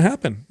 that's not going to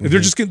happen.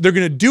 They're going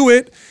to do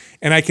it,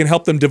 and I can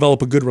help them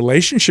develop a good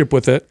relationship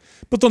with it,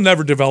 but they'll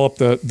never develop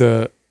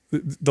the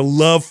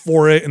love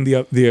for it and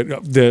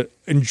the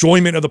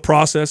enjoyment of the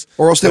process.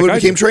 Or else they would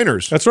have became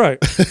trainers. That's right.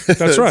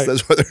 That's right.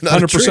 That's why they're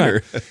not 100%. A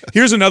trainer.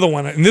 Here's another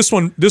one, and this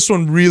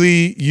one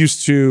really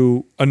used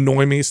to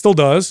annoy me. It still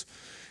does,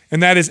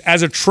 and that is,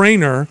 as a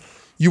trainer,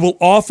 you will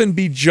often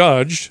be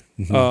judged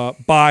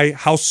by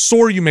how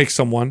sore you make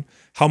someone,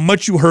 how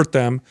much you hurt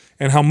them,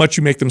 and how much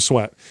you make them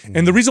sweat.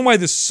 And the reason why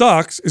this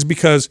sucks is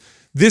because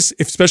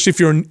especially if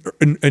you're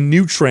a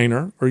new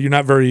trainer or you're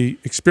not very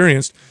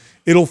experienced,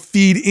 it'll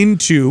feed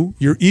into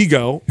your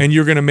ego, and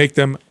you're going to make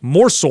them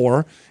more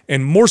sore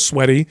and more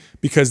sweaty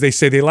because they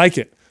say they like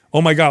it.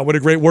 Oh my God, what a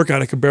great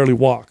workout. I could barely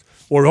walk.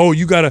 Or, oh,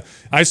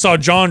 I saw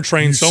John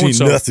train so-and-so. You've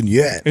seen nothing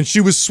yet. And she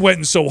was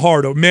sweating so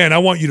hard. Oh man, I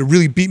want you to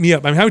really beat me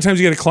up. I mean, how many times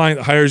you get a client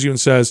that hires you and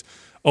says,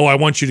 oh, I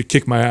want you to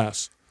kick my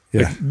ass?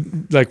 Yeah.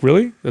 Like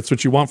really? That's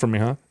what you want from me,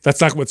 huh?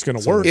 That's not what's going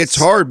to work. It's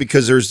hard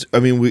because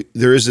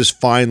there is this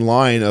fine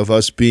line of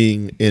us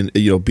being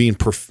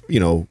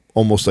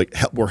almost like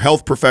we're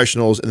health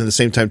professionals, and then at the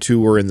same time too,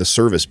 we're in the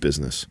service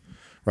business,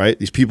 right?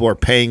 These people are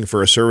paying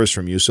for a service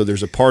from you. So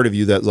there's a part of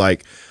you that,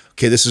 like,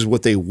 okay, this is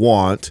what they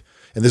want.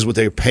 and this is what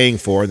they're paying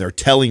for, and they're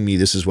telling me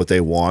this is what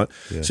they want.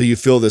 Yeah. So you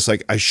feel this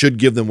like I should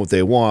give them what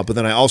they want, but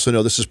then I also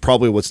know this is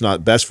probably what's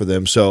not best for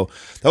them. So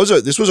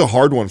this was a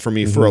hard one for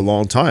me for a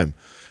long time.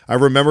 I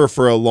remember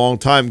for a long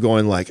time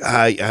going like,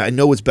 I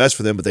know what's best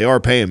for them, but they are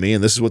paying me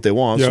and this is what they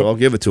want, so I'll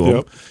give it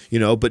to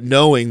them. But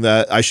knowing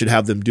that I should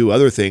have them do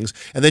other things.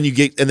 And then you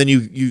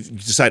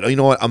decide, oh, you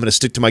know what? I'm going to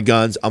stick to my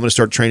guns. I'm going to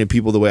start training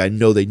people the way I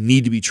know they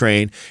need to be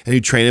trained. And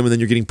you train them, and then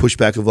you're getting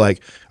pushback of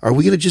like, are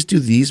we going to just do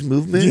these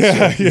movements?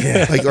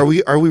 Yeah. Like, are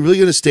we really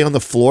going to stay on the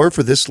floor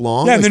for this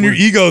long? Yeah, like, and then your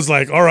ego's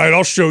like, all right,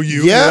 I'll show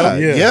you.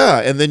 Yeah.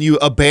 And then you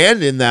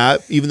abandon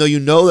that, even though you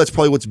know that's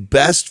probably what's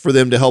best for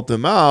them to help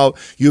them out.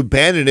 You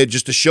abandon it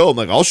just to show them,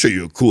 like, I'll show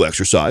you a cool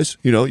exercise.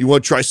 You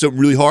want to try something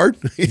really hard?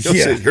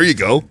 Say, here you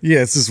go.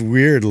 Yeah, it's this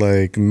weird,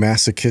 like,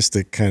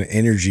 masochistic kind of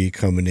energy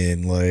coming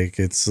in. Like,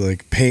 it's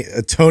like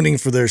atoning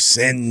for their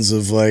sins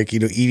of, like,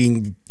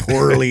 eating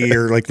poorly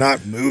or like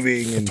not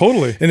moving. And,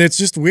 totally. And it's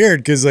just weird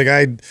because, like,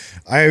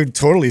 I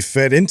totally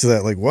fed into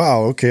that. Like,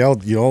 wow, okay,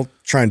 I'll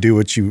try and do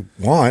what you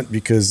want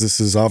because this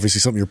is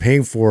obviously something you're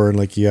paying for, and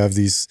like you have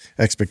these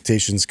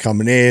expectations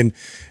coming in.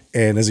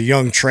 And as a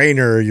young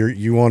trainer,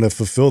 you want to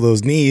fulfill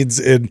those needs.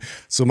 And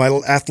so my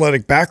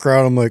athletic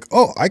background, I'm like,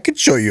 oh, I could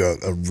show you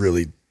a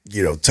really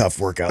tough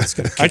workout. It's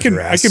gonna kick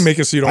your ass. I can make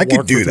it so you don't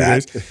walk for 3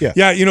 days. Yeah.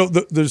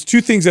 There's two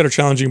things that are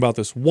challenging about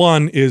this.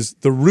 One is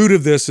the root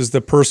of this is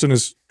the person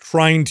is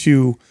trying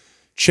to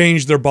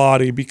change their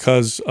body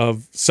because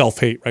of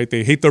self-hate, right?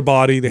 They hate their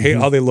body. They hate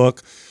how they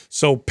look.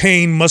 So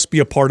pain must be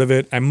a part of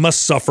it. I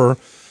must suffer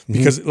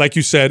because, like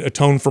you said,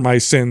 atone for my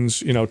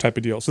sins, type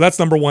of deal. So that's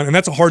number one. And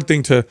that's a hard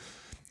thing to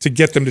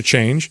get them to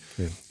change.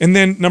 Yeah. And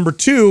then number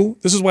two,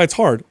 this is why it's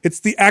hard.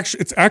 It's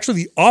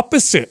actually the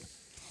opposite.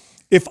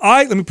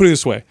 Let me put it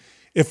this way.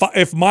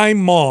 If my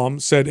mom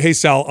said, hey,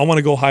 Sal, I want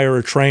to go hire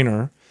a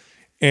trainer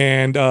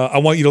and I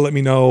want you to let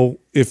me know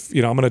if,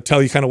 I'm going to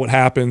tell you kind of what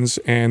happens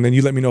and then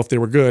you let me know if they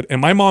were good.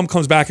 And my mom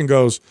comes back and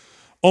goes,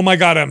 oh my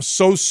God, I'm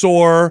so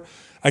sore.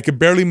 I could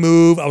barely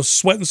move. I was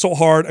sweating so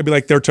hard. I'd be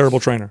like, they're a terrible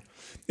trainer.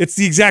 It's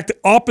the exact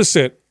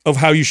opposite of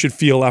how you should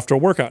feel after a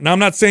workout. Now, I'm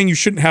not saying you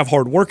shouldn't have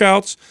hard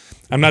workouts.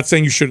 I'm not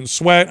saying you shouldn't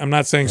sweat. I'm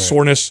not saying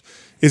soreness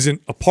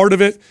isn't a part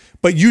of it,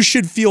 but you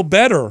should feel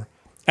better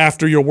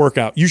after your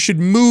workout. You should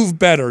move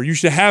better. You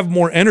should have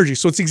more energy.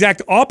 So it's the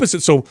exact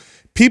opposite. So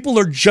people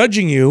are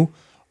judging you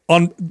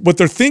on what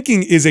they're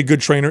thinking is a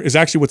good trainer is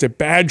actually what's a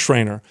bad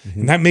trainer.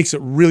 And that makes it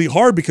really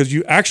hard because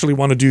you actually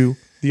want to do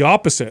the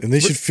opposite. And they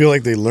should feel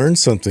like they learn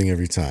something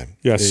every time.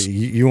 Yes.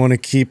 You want to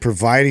keep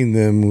providing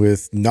them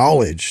with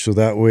knowledge so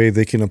that way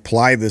they can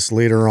apply this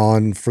later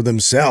on for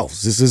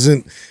themselves. This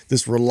isn't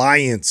this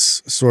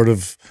reliance sort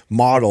of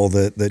model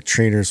that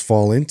trainers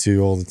fall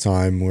into all the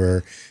time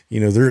where,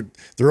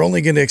 they're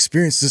only going to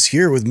experience this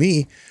here with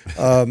me.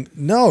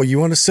 No, you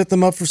want to set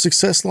them up for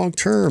success long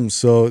term.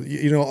 So,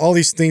 all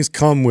these things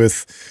come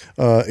with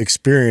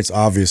experience,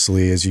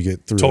 obviously, as you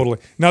get through. Totally.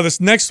 Now, this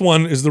next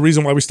one is the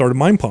reason why we started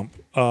Mind Pump.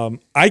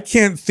 I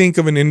can't think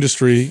of an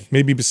industry,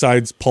 maybe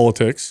besides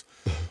politics,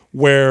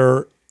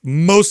 where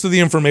most of the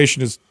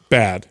information is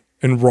bad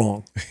and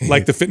wrong,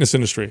 like the fitness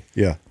industry.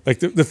 Yeah. Like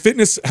the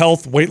fitness,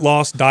 health, weight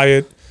loss,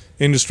 diet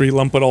industry,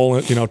 lump it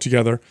all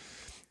together.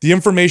 The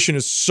information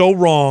is so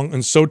wrong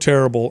and so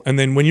terrible. And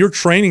then when you're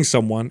training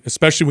someone,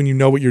 especially when you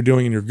know what you're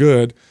doing and you're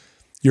good,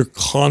 you're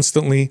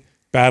constantly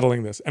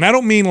battling this. And I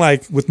don't mean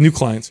like with new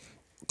clients.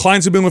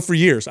 Clients have been with for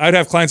years. I'd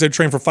have clients I'd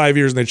train for 5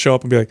 years and they'd show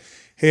up and be like,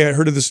 hey, I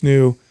heard of this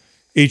new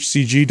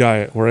HCG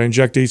diet where I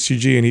inject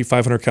HCG and eat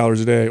 500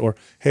 calories a day. Or,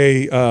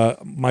 hey,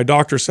 my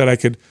doctor said I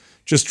could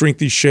just drink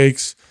these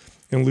shakes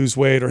and lose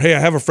weight. Or, hey, I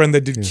have a friend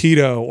that did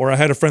keto. Or I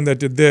had a friend that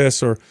did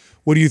this. Or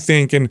what do you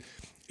think?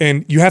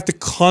 And you have to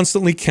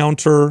constantly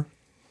counter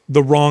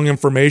the wrong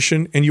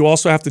information. And you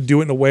also have to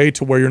do it in a way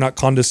to where you're not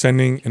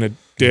condescending and a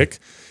dick.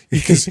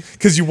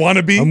 Because you want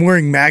to be. I'm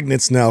wearing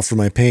magnets now for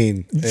my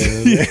pain.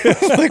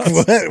 Like,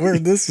 what? Where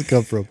did this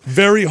come from?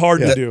 Very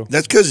hard to do.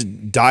 That's because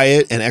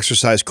diet and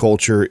exercise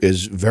culture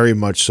is very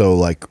much so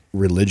like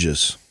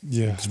religious.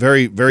 Yeah, it's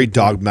very, very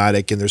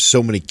dogmatic, and there's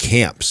so many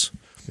camps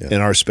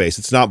in our space.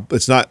 It's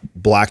not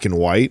black and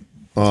white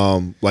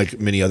like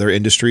many other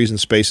industries and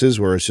spaces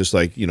where it's just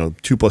like 2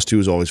 + 2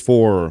 is always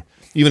 4. Or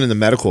even in the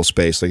medical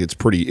space, like it's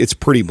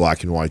pretty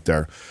black and white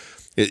there.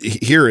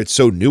 Here it's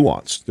so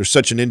nuanced. There's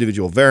such an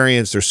individual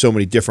variance. There's so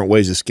many different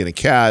ways to skin a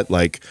cat.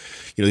 Like,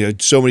 you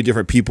have so many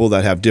different people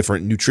that have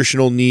different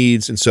nutritional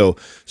needs. And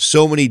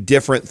so many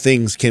different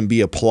things can be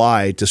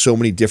applied to so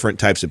many different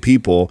types of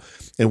people.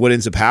 And what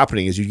ends up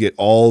happening is you get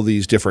all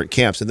these different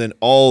camps. And then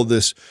all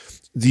these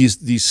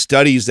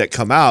studies that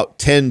come out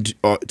tend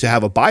to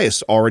have a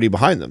bias already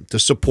behind them to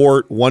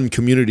support one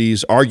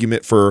community's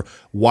argument for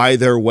why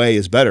their way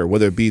is better,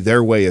 whether it be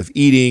their way of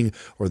eating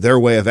or their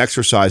way of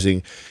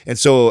exercising. And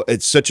so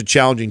it's such a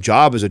challenging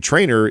job as a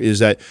trainer is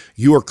that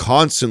you are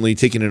constantly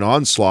taking an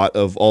onslaught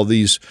of all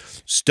these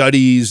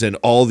studies and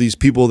all these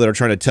people that are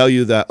trying to tell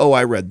you that, oh,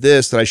 I read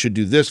this, that I should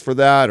do this for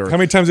that. Or how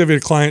many times have you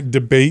had a client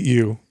debate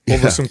you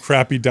over some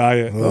crappy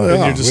diet? Oh, and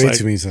you're just way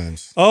too many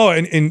times. Oh,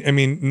 and I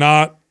mean,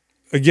 not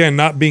again,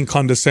 not being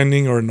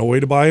condescending or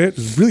annoyed by it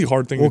is a really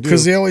hard thing to do.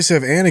 Because they always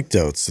have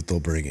anecdotes that they'll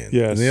bring in.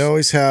 Yes. And they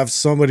always have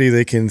somebody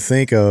they can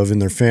think of in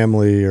their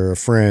family or a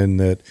friend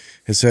that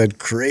has had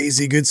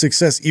crazy good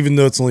success, even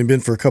though it's only been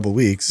for a couple of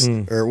weeks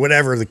or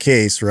whatever the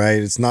case,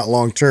 right? It's not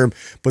long term,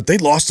 but they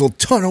lost a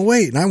ton of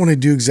weight, and I want to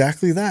do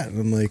exactly that. And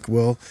I'm like,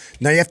 well,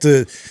 now you have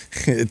to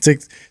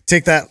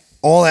take that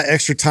all that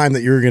extra time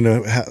that you're going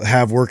to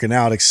have working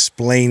out,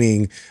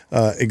 explaining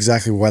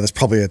exactly why that's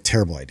probably a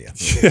terrible idea.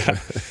 Yeah.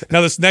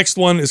 Now, this next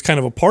one is kind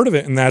of a part of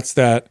it, and that's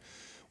that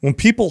when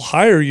people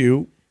hire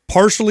you,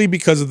 partially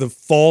because of the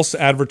false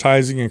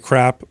advertising and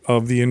crap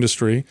of the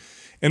industry,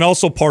 and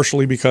also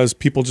partially because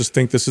people just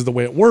think this is the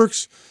way it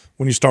works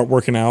when you start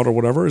working out or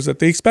whatever, is that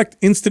they expect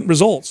instant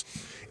results.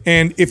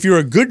 And if you're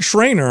a good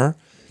trainer,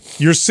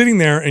 you're sitting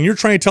there and you're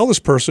trying to tell this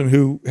person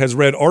who has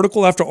read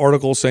article after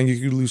article saying you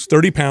could lose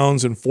 30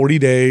 pounds in 40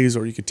 days,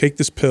 or you could take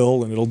this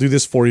pill and it'll do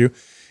this for you.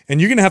 And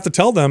you're going to have to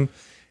tell them,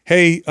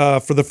 hey,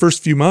 for the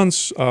first few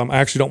months, I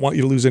actually don't want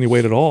you to lose any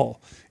weight at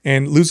all.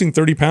 And losing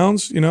 30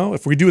 pounds,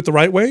 if we do it the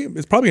right way,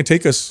 it's probably going to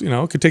take us,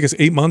 it could take us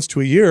 8 months to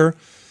a year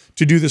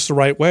to do this the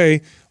right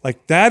way.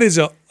 Like that is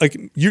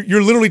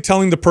you're literally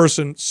telling the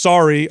person,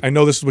 sorry, I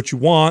know this is what you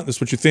want, this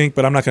is what you think,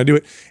 but I'm not going to do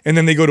it. And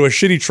then they go to a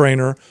shitty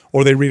trainer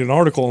or they read an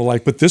article and they're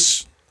like, but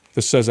this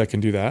says I can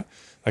do that.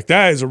 Like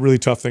that is a really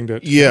tough thing to.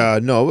 Yeah,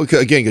 no,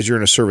 again, because you're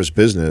in a service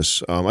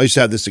business. I used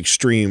to have this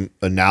extreme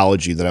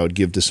analogy that I would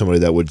give to somebody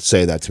that would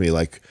say that to me,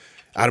 like,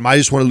 Adam, I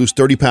just want to lose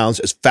 30 pounds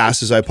as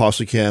fast as I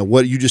possibly can.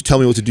 What you just tell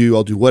me what to do,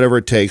 I'll do whatever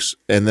it takes.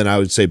 And then I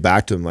would say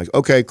back to them, like,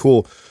 okay,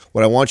 cool.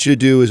 What I want you to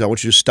do is I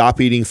want you to stop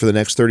eating for the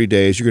next 30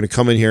 days. You're going to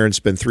come in here and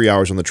spend 3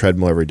 hours on the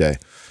treadmill every day.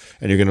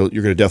 And you're going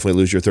to definitely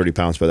lose your 30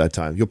 pounds by that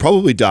time. You'll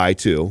probably die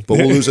too, but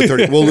we'll lose the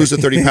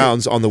 30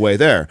 pounds on the way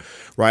there,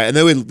 right? And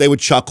they would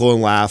chuckle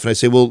and laugh, and I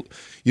say, well,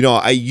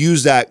 I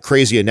use that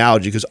crazy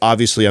analogy because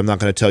obviously I'm not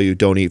going to tell you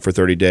don't eat for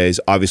 30 days.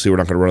 Obviously, we're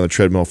not going to run on the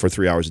treadmill for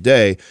 3 hours a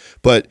day,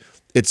 but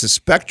it's a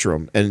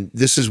spectrum, and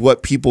this is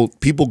what people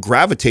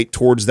gravitate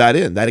towards, that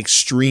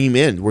extreme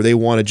end where they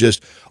want to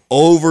just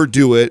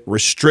overdo it,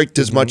 restrict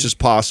as much as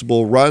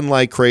possible, run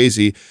like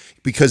crazy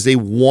because they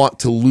want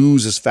to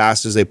lose as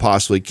fast as they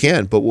possibly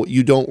can. But what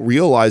you don't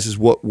realize is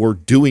what we're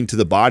doing to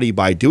the body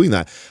by doing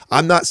that.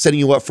 I'm not setting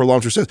you up for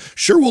long-term success.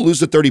 Sure, we'll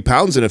lose the 30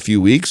 pounds in a few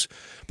weeks,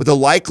 but the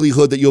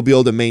likelihood that you'll be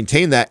able to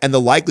maintain that and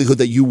the likelihood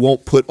that you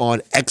won't put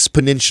on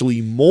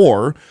exponentially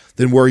more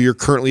than where you're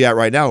currently at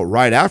right now,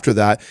 right after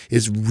that,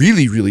 is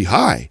really, really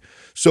high.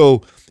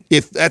 So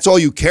if that's all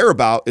you care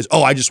about is,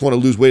 I just want to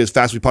lose weight as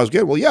fast as we possibly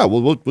can, well, yeah,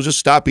 we'll just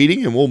stop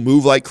eating and we'll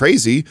move like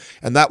crazy,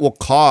 and that will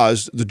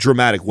cause the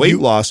dramatic weight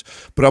loss,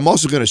 but I'm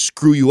also going to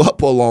screw you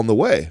up along the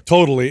way.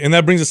 Totally. And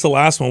that brings us to the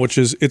last one, which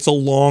is it's a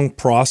long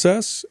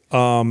process,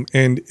 and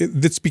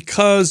it's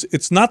because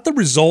it's not the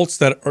results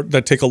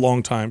that take a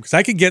long time, because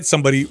I could get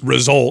somebody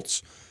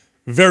results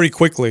very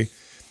quickly.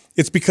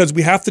 It's because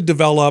we have to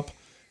develop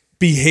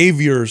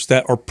behaviors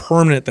that are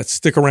permanent, that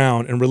stick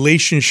around, and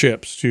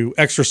relationships to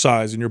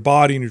exercise and your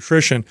body and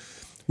nutrition.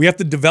 We have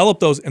to develop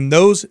those, and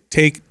those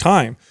take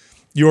time.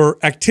 Your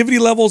activity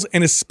levels,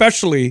 and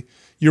especially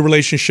your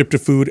relationship to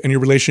food and your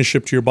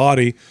relationship to your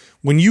body.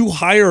 When you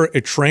hire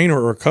a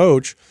trainer or a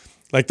coach,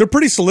 like they're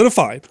pretty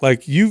solidified.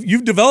 Like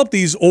you've developed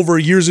these over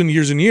years and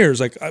years and years.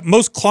 Like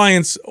most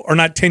clients are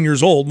not 10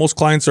 years old. Most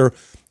clients are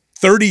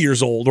 30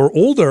 years old or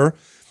older.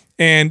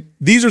 And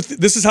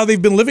this is how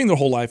they've been living their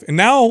whole life. And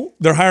now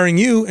they're hiring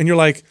you, and you're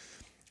like,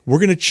 we're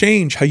going to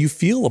change how you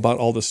feel about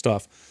all this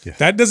stuff. Yeah.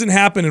 That doesn't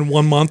happen in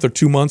 1 month or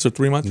 2 months or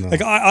 3 months. No.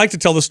 Like I like to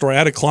tell this story. I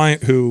had a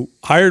client who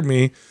hired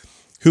me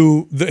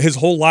who his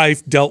whole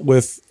life dealt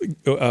with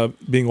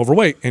being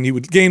overweight, and he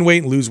would gain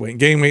weight and lose weight,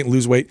 gain weight and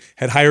lose weight,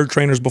 had hired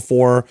trainers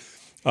before,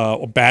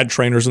 bad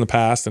trainers in the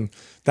past, and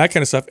that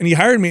kind of stuff. And he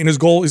hired me, and his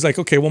goal is like,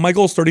 okay, well, my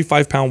goal is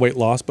 35-pound weight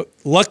loss. But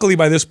luckily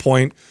by this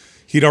point,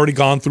 he'd already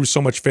gone through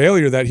so much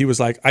failure that he was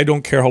like, I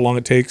don't care how long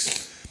it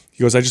takes.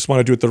 He goes, I just want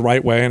to do it the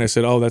right way. And I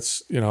said,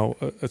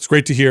 that's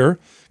great to hear,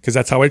 because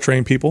that's how I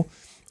train people.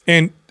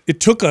 And it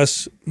took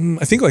us,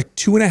 I think, like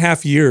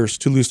 2.5 years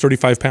to lose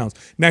 35 pounds.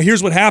 Now,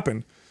 here's what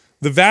happened.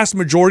 The vast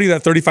majority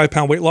of that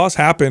 35-pound weight loss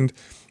happened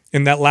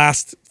in that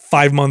last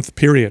 5-month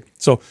period.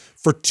 So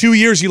for 2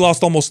 years, he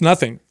lost almost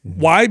nothing.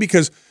 Mm-hmm. Why?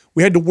 Because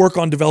we had to work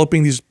on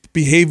developing these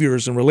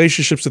behaviors and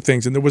relationships to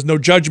things, and there was no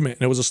judgment,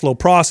 and it was a slow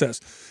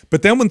process.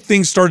 But then when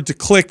things started to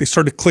click, they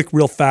started to click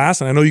real fast,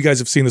 and I know you guys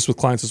have seen this with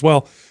clients as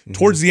well. Mm-hmm.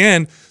 Towards the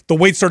end, the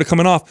weight started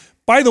coming off.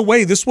 By the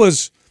way, this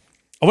was,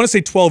 I want to say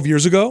 12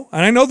 years ago,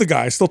 and I know the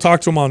guy. I still talk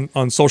to him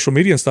on social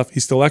media and stuff. He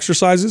still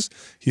exercises.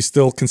 He's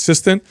still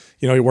consistent.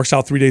 He works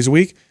out 3 days a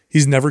week.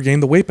 He's never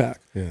gained the weight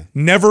back. Yeah.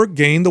 Never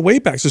gained the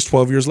weight back. It's just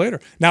 12 years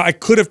later. Now, I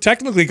could have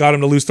technically got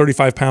him to lose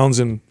 35 pounds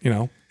in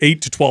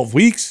 8 to 12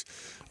 weeks,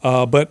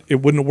 but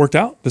it wouldn't have worked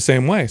out the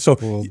same way. So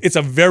it's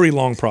a very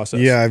long process.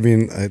 Yeah, I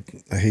mean,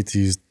 I hate to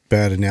use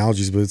bad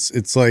analogies, but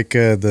it's like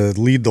the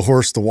lead the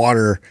horse to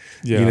water.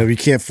 Yeah. You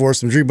can't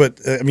force them to drink,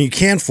 but you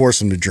can force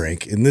them to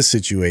drink in this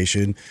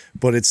situation,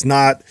 but it's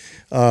not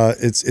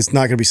it's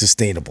not going to be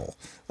sustainable.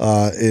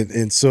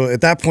 And so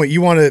at that point,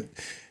 you want to.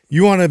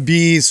 you want to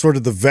be sort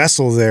of the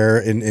vessel there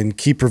and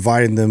keep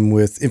providing them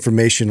with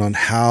information on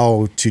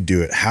how to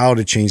do it, how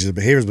to change the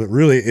behaviors. But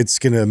really, it's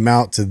going to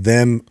amount to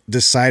them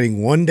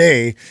deciding one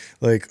day,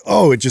 like,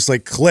 oh, it just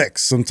like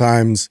clicks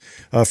sometimes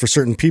for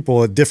certain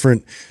people at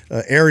different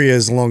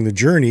areas along the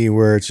journey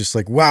where it's just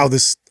like, wow,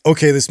 this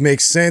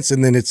makes sense.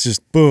 And then it's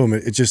just, boom,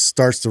 it just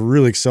starts to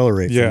really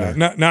accelerate.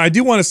 Yeah. Now, I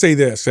do want to say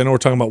this. I know we're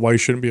talking about why you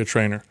shouldn't be a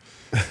trainer.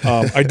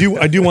 I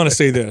do want to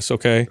say this,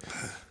 okay?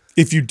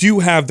 If you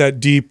do have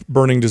that deep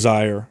burning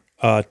desire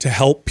to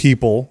help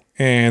people,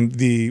 and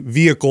the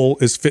vehicle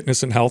is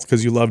fitness and health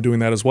because you love doing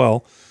that as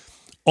well,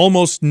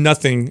 almost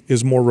nothing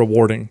is more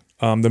rewarding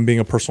than being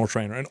a personal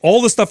trainer. And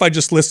all the stuff I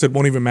just listed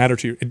won't even matter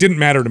to you. It didn't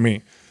matter to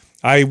me.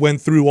 I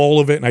went through all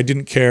of it and I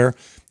didn't care.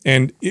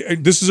 And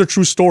this is a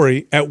true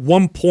story. At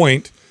one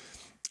point,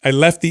 I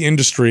left the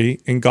industry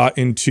and got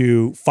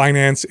into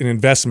finance and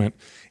investment.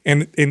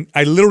 And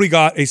I literally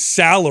got a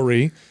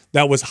salary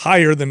that was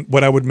higher than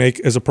what I would make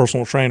as a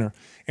personal trainer.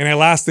 And I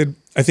lasted,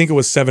 I think it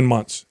was 7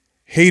 months.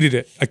 Hated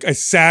it. I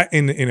sat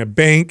in a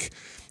bank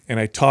and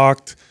I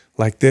talked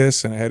like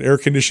this, and I had air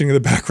conditioning in the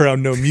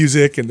background, no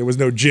music, and there was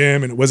no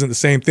gym, and it wasn't the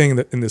same thing,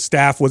 and the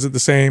staff wasn't the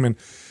same. And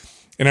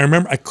I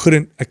remember I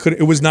couldn't,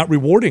 it was not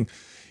rewarding.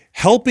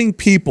 Helping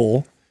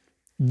people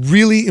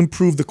really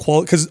improve the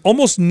quality, because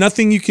almost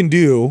nothing you can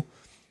do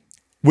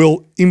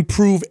will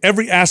improve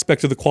every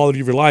aspect of the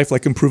quality of your life,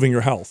 like improving your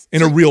health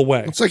in a real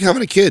way. It's like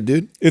having a kid,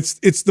 dude. It's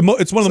one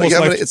of the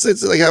most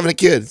it's like having a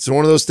kid. It's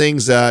one of those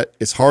things that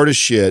it's hard as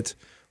shit,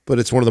 but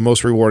it's one of the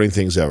most rewarding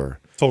things ever.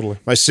 Totally.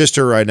 My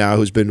sister right now,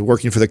 who's been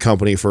working for the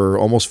company for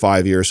almost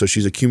 5 years, so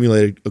she's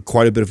accumulated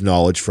quite a bit of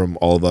knowledge from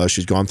all of us.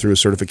 She's gone through a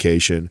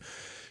certification.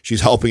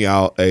 She's helping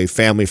out a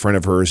family friend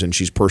of hers, and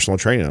she's personal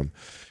training them.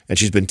 And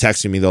she's been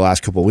texting me the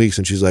last couple of weeks,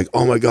 and she's like,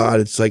 oh my God,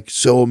 it's like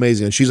so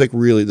amazing. And she's like,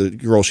 really, the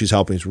girl she's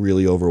helping is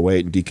really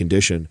overweight and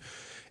deconditioned.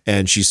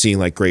 And she's seeing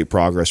like great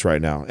progress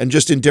right now. And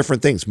just in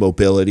different things,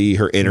 mobility,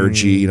 her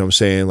energy, you know what I'm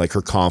saying? Like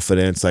her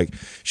confidence, like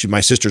my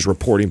sister's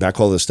reporting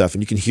back all this stuff,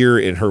 and you can hear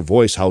in her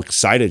voice how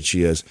excited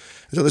she is.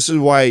 So this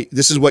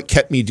is what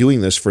kept me doing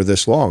this for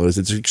this long, is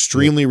it's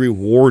extremely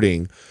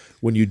rewarding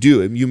when you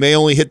do it. You may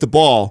only hit the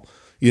ball,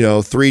 you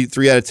know, 3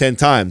 out of 10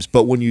 times,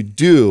 but when you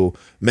do,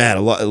 man, a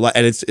lot,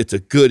 and it's a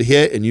good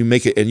hit, and you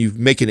make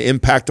an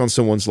impact on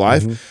someone's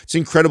life. It's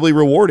incredibly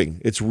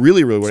rewarding. It's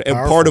really rewarding,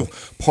 and part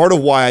of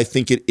why I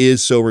think it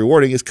is so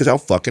rewarding is because how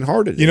fucking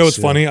hard it is. You know, it's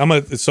funny. I'm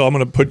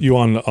gonna put you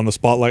on the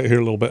spotlight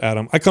here a little bit,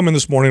 Adam. I come in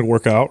this morning to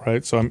work out,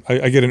 right? So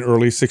I get in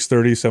early,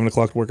 6:30, 7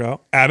 o'clock to work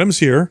out. Adam's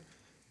here,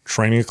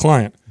 training a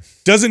client.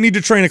 Doesn't need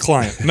to train a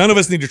client. None of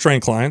us need to train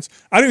clients.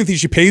 I don't even think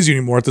she pays you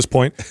anymore at this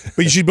point,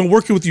 but she's been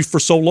working with you for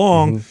so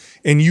long,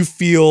 and you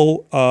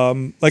feel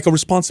like a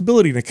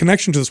responsibility and a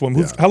connection to this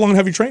woman. How long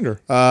have you trained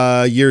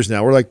her? Years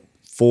now. We're like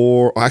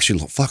before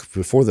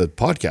the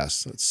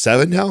podcast.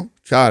 7 now?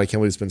 God, I can't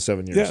believe it's been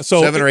 7 years. Yeah,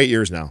 so 7 or 8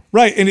 years now.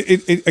 Right, and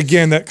it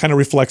again, that kind of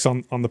reflects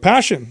on the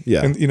passion,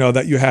 and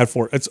that you had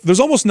for it. There's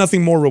almost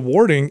nothing more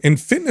rewarding, and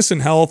fitness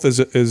and health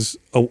is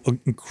an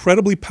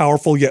incredibly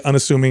powerful yet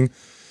unassuming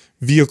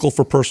vehicle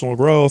for personal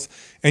growth.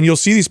 And you'll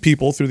see these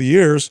people through the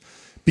years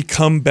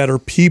become better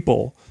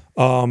people.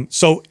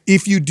 So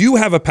if you do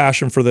have a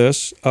passion for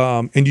this,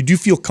 and you do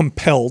feel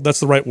compelled, that's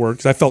the right word,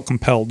 because I felt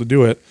compelled to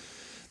do it.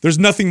 There's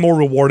nothing more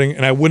rewarding,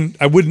 and I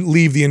wouldn't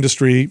leave the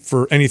industry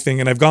for anything.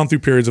 And I've gone through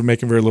periods of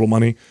making very little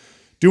money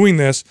doing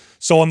this.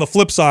 So on the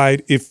flip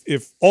side,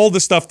 if all the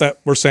stuff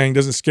that we're saying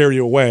doesn't scare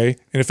you away,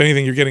 and if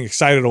anything, you're getting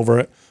excited over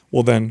it,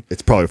 well then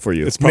it's probably for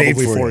you. It's probably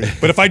for you.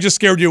 But if I just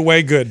scared you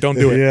away, good. Don't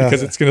do it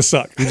because it's going to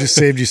suck. We just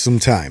saved you some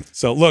time.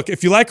 So look,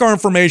 if you like our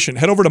information,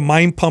 head over to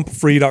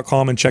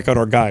mindpumpfree.com and check out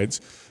our guides.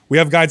 We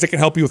have guides that can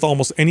help you with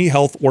almost any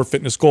health or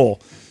fitness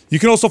goal. You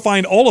can also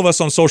find all of us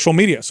on social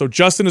media. So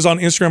Justin is on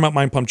Instagram at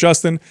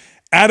mindpumpjustin.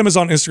 Adam is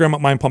on Instagram at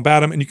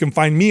mindpumpadam, and you can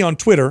find me on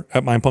Twitter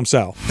at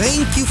mindpumpsal.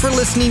 Thank you for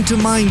listening to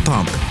Mind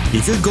Pump.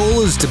 If your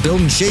goal is to build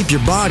and shape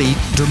your body,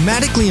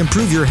 dramatically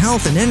improve your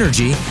health and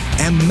energy,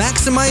 and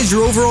maximize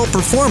your overall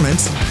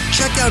performance,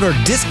 check out our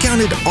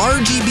discounted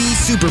RGB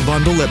Super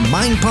Bundle at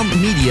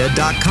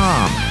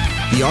mindpumpmedia.com.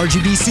 The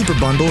RGB Super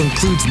Bundle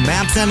includes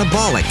MAPS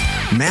Anabolic,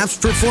 MAPS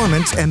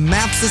Performance, and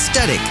MAPS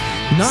Aesthetic.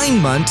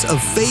 9 months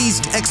of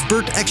phased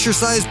expert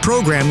exercise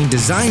programming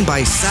designed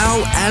by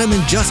Sal, Adam,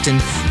 and Justin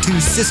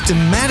to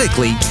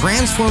systematically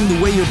transform the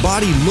way your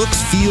body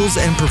looks, feels,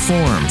 and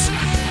performs.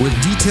 With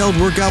detailed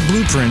workout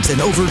blueprints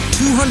and over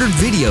 200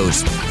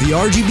 videos, the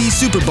RGB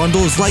Super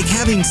Bundle is like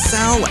having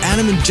Sal,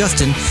 Adam, and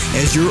Justin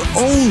as your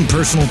own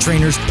personal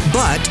trainers,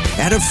 but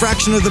at a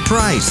fraction of the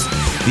price.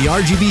 The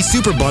RGB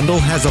Super Bundle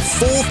has a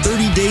full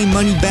 30-day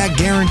money-back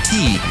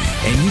guarantee,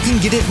 and you can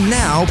get it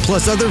now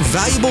plus other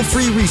valuable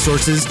free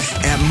resources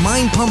at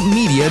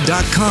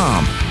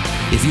mindpumpmedia.com.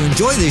 If you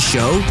enjoy this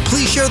show,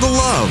 please share the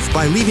love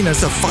by leaving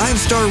us a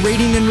 5-star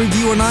rating and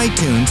review on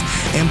iTunes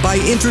and by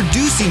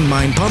introducing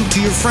Mind Pump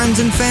to your friends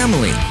and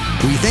family.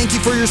 We thank you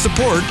for your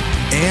support,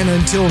 and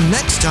until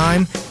next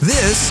time,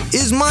 this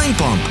is Mind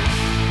Pump.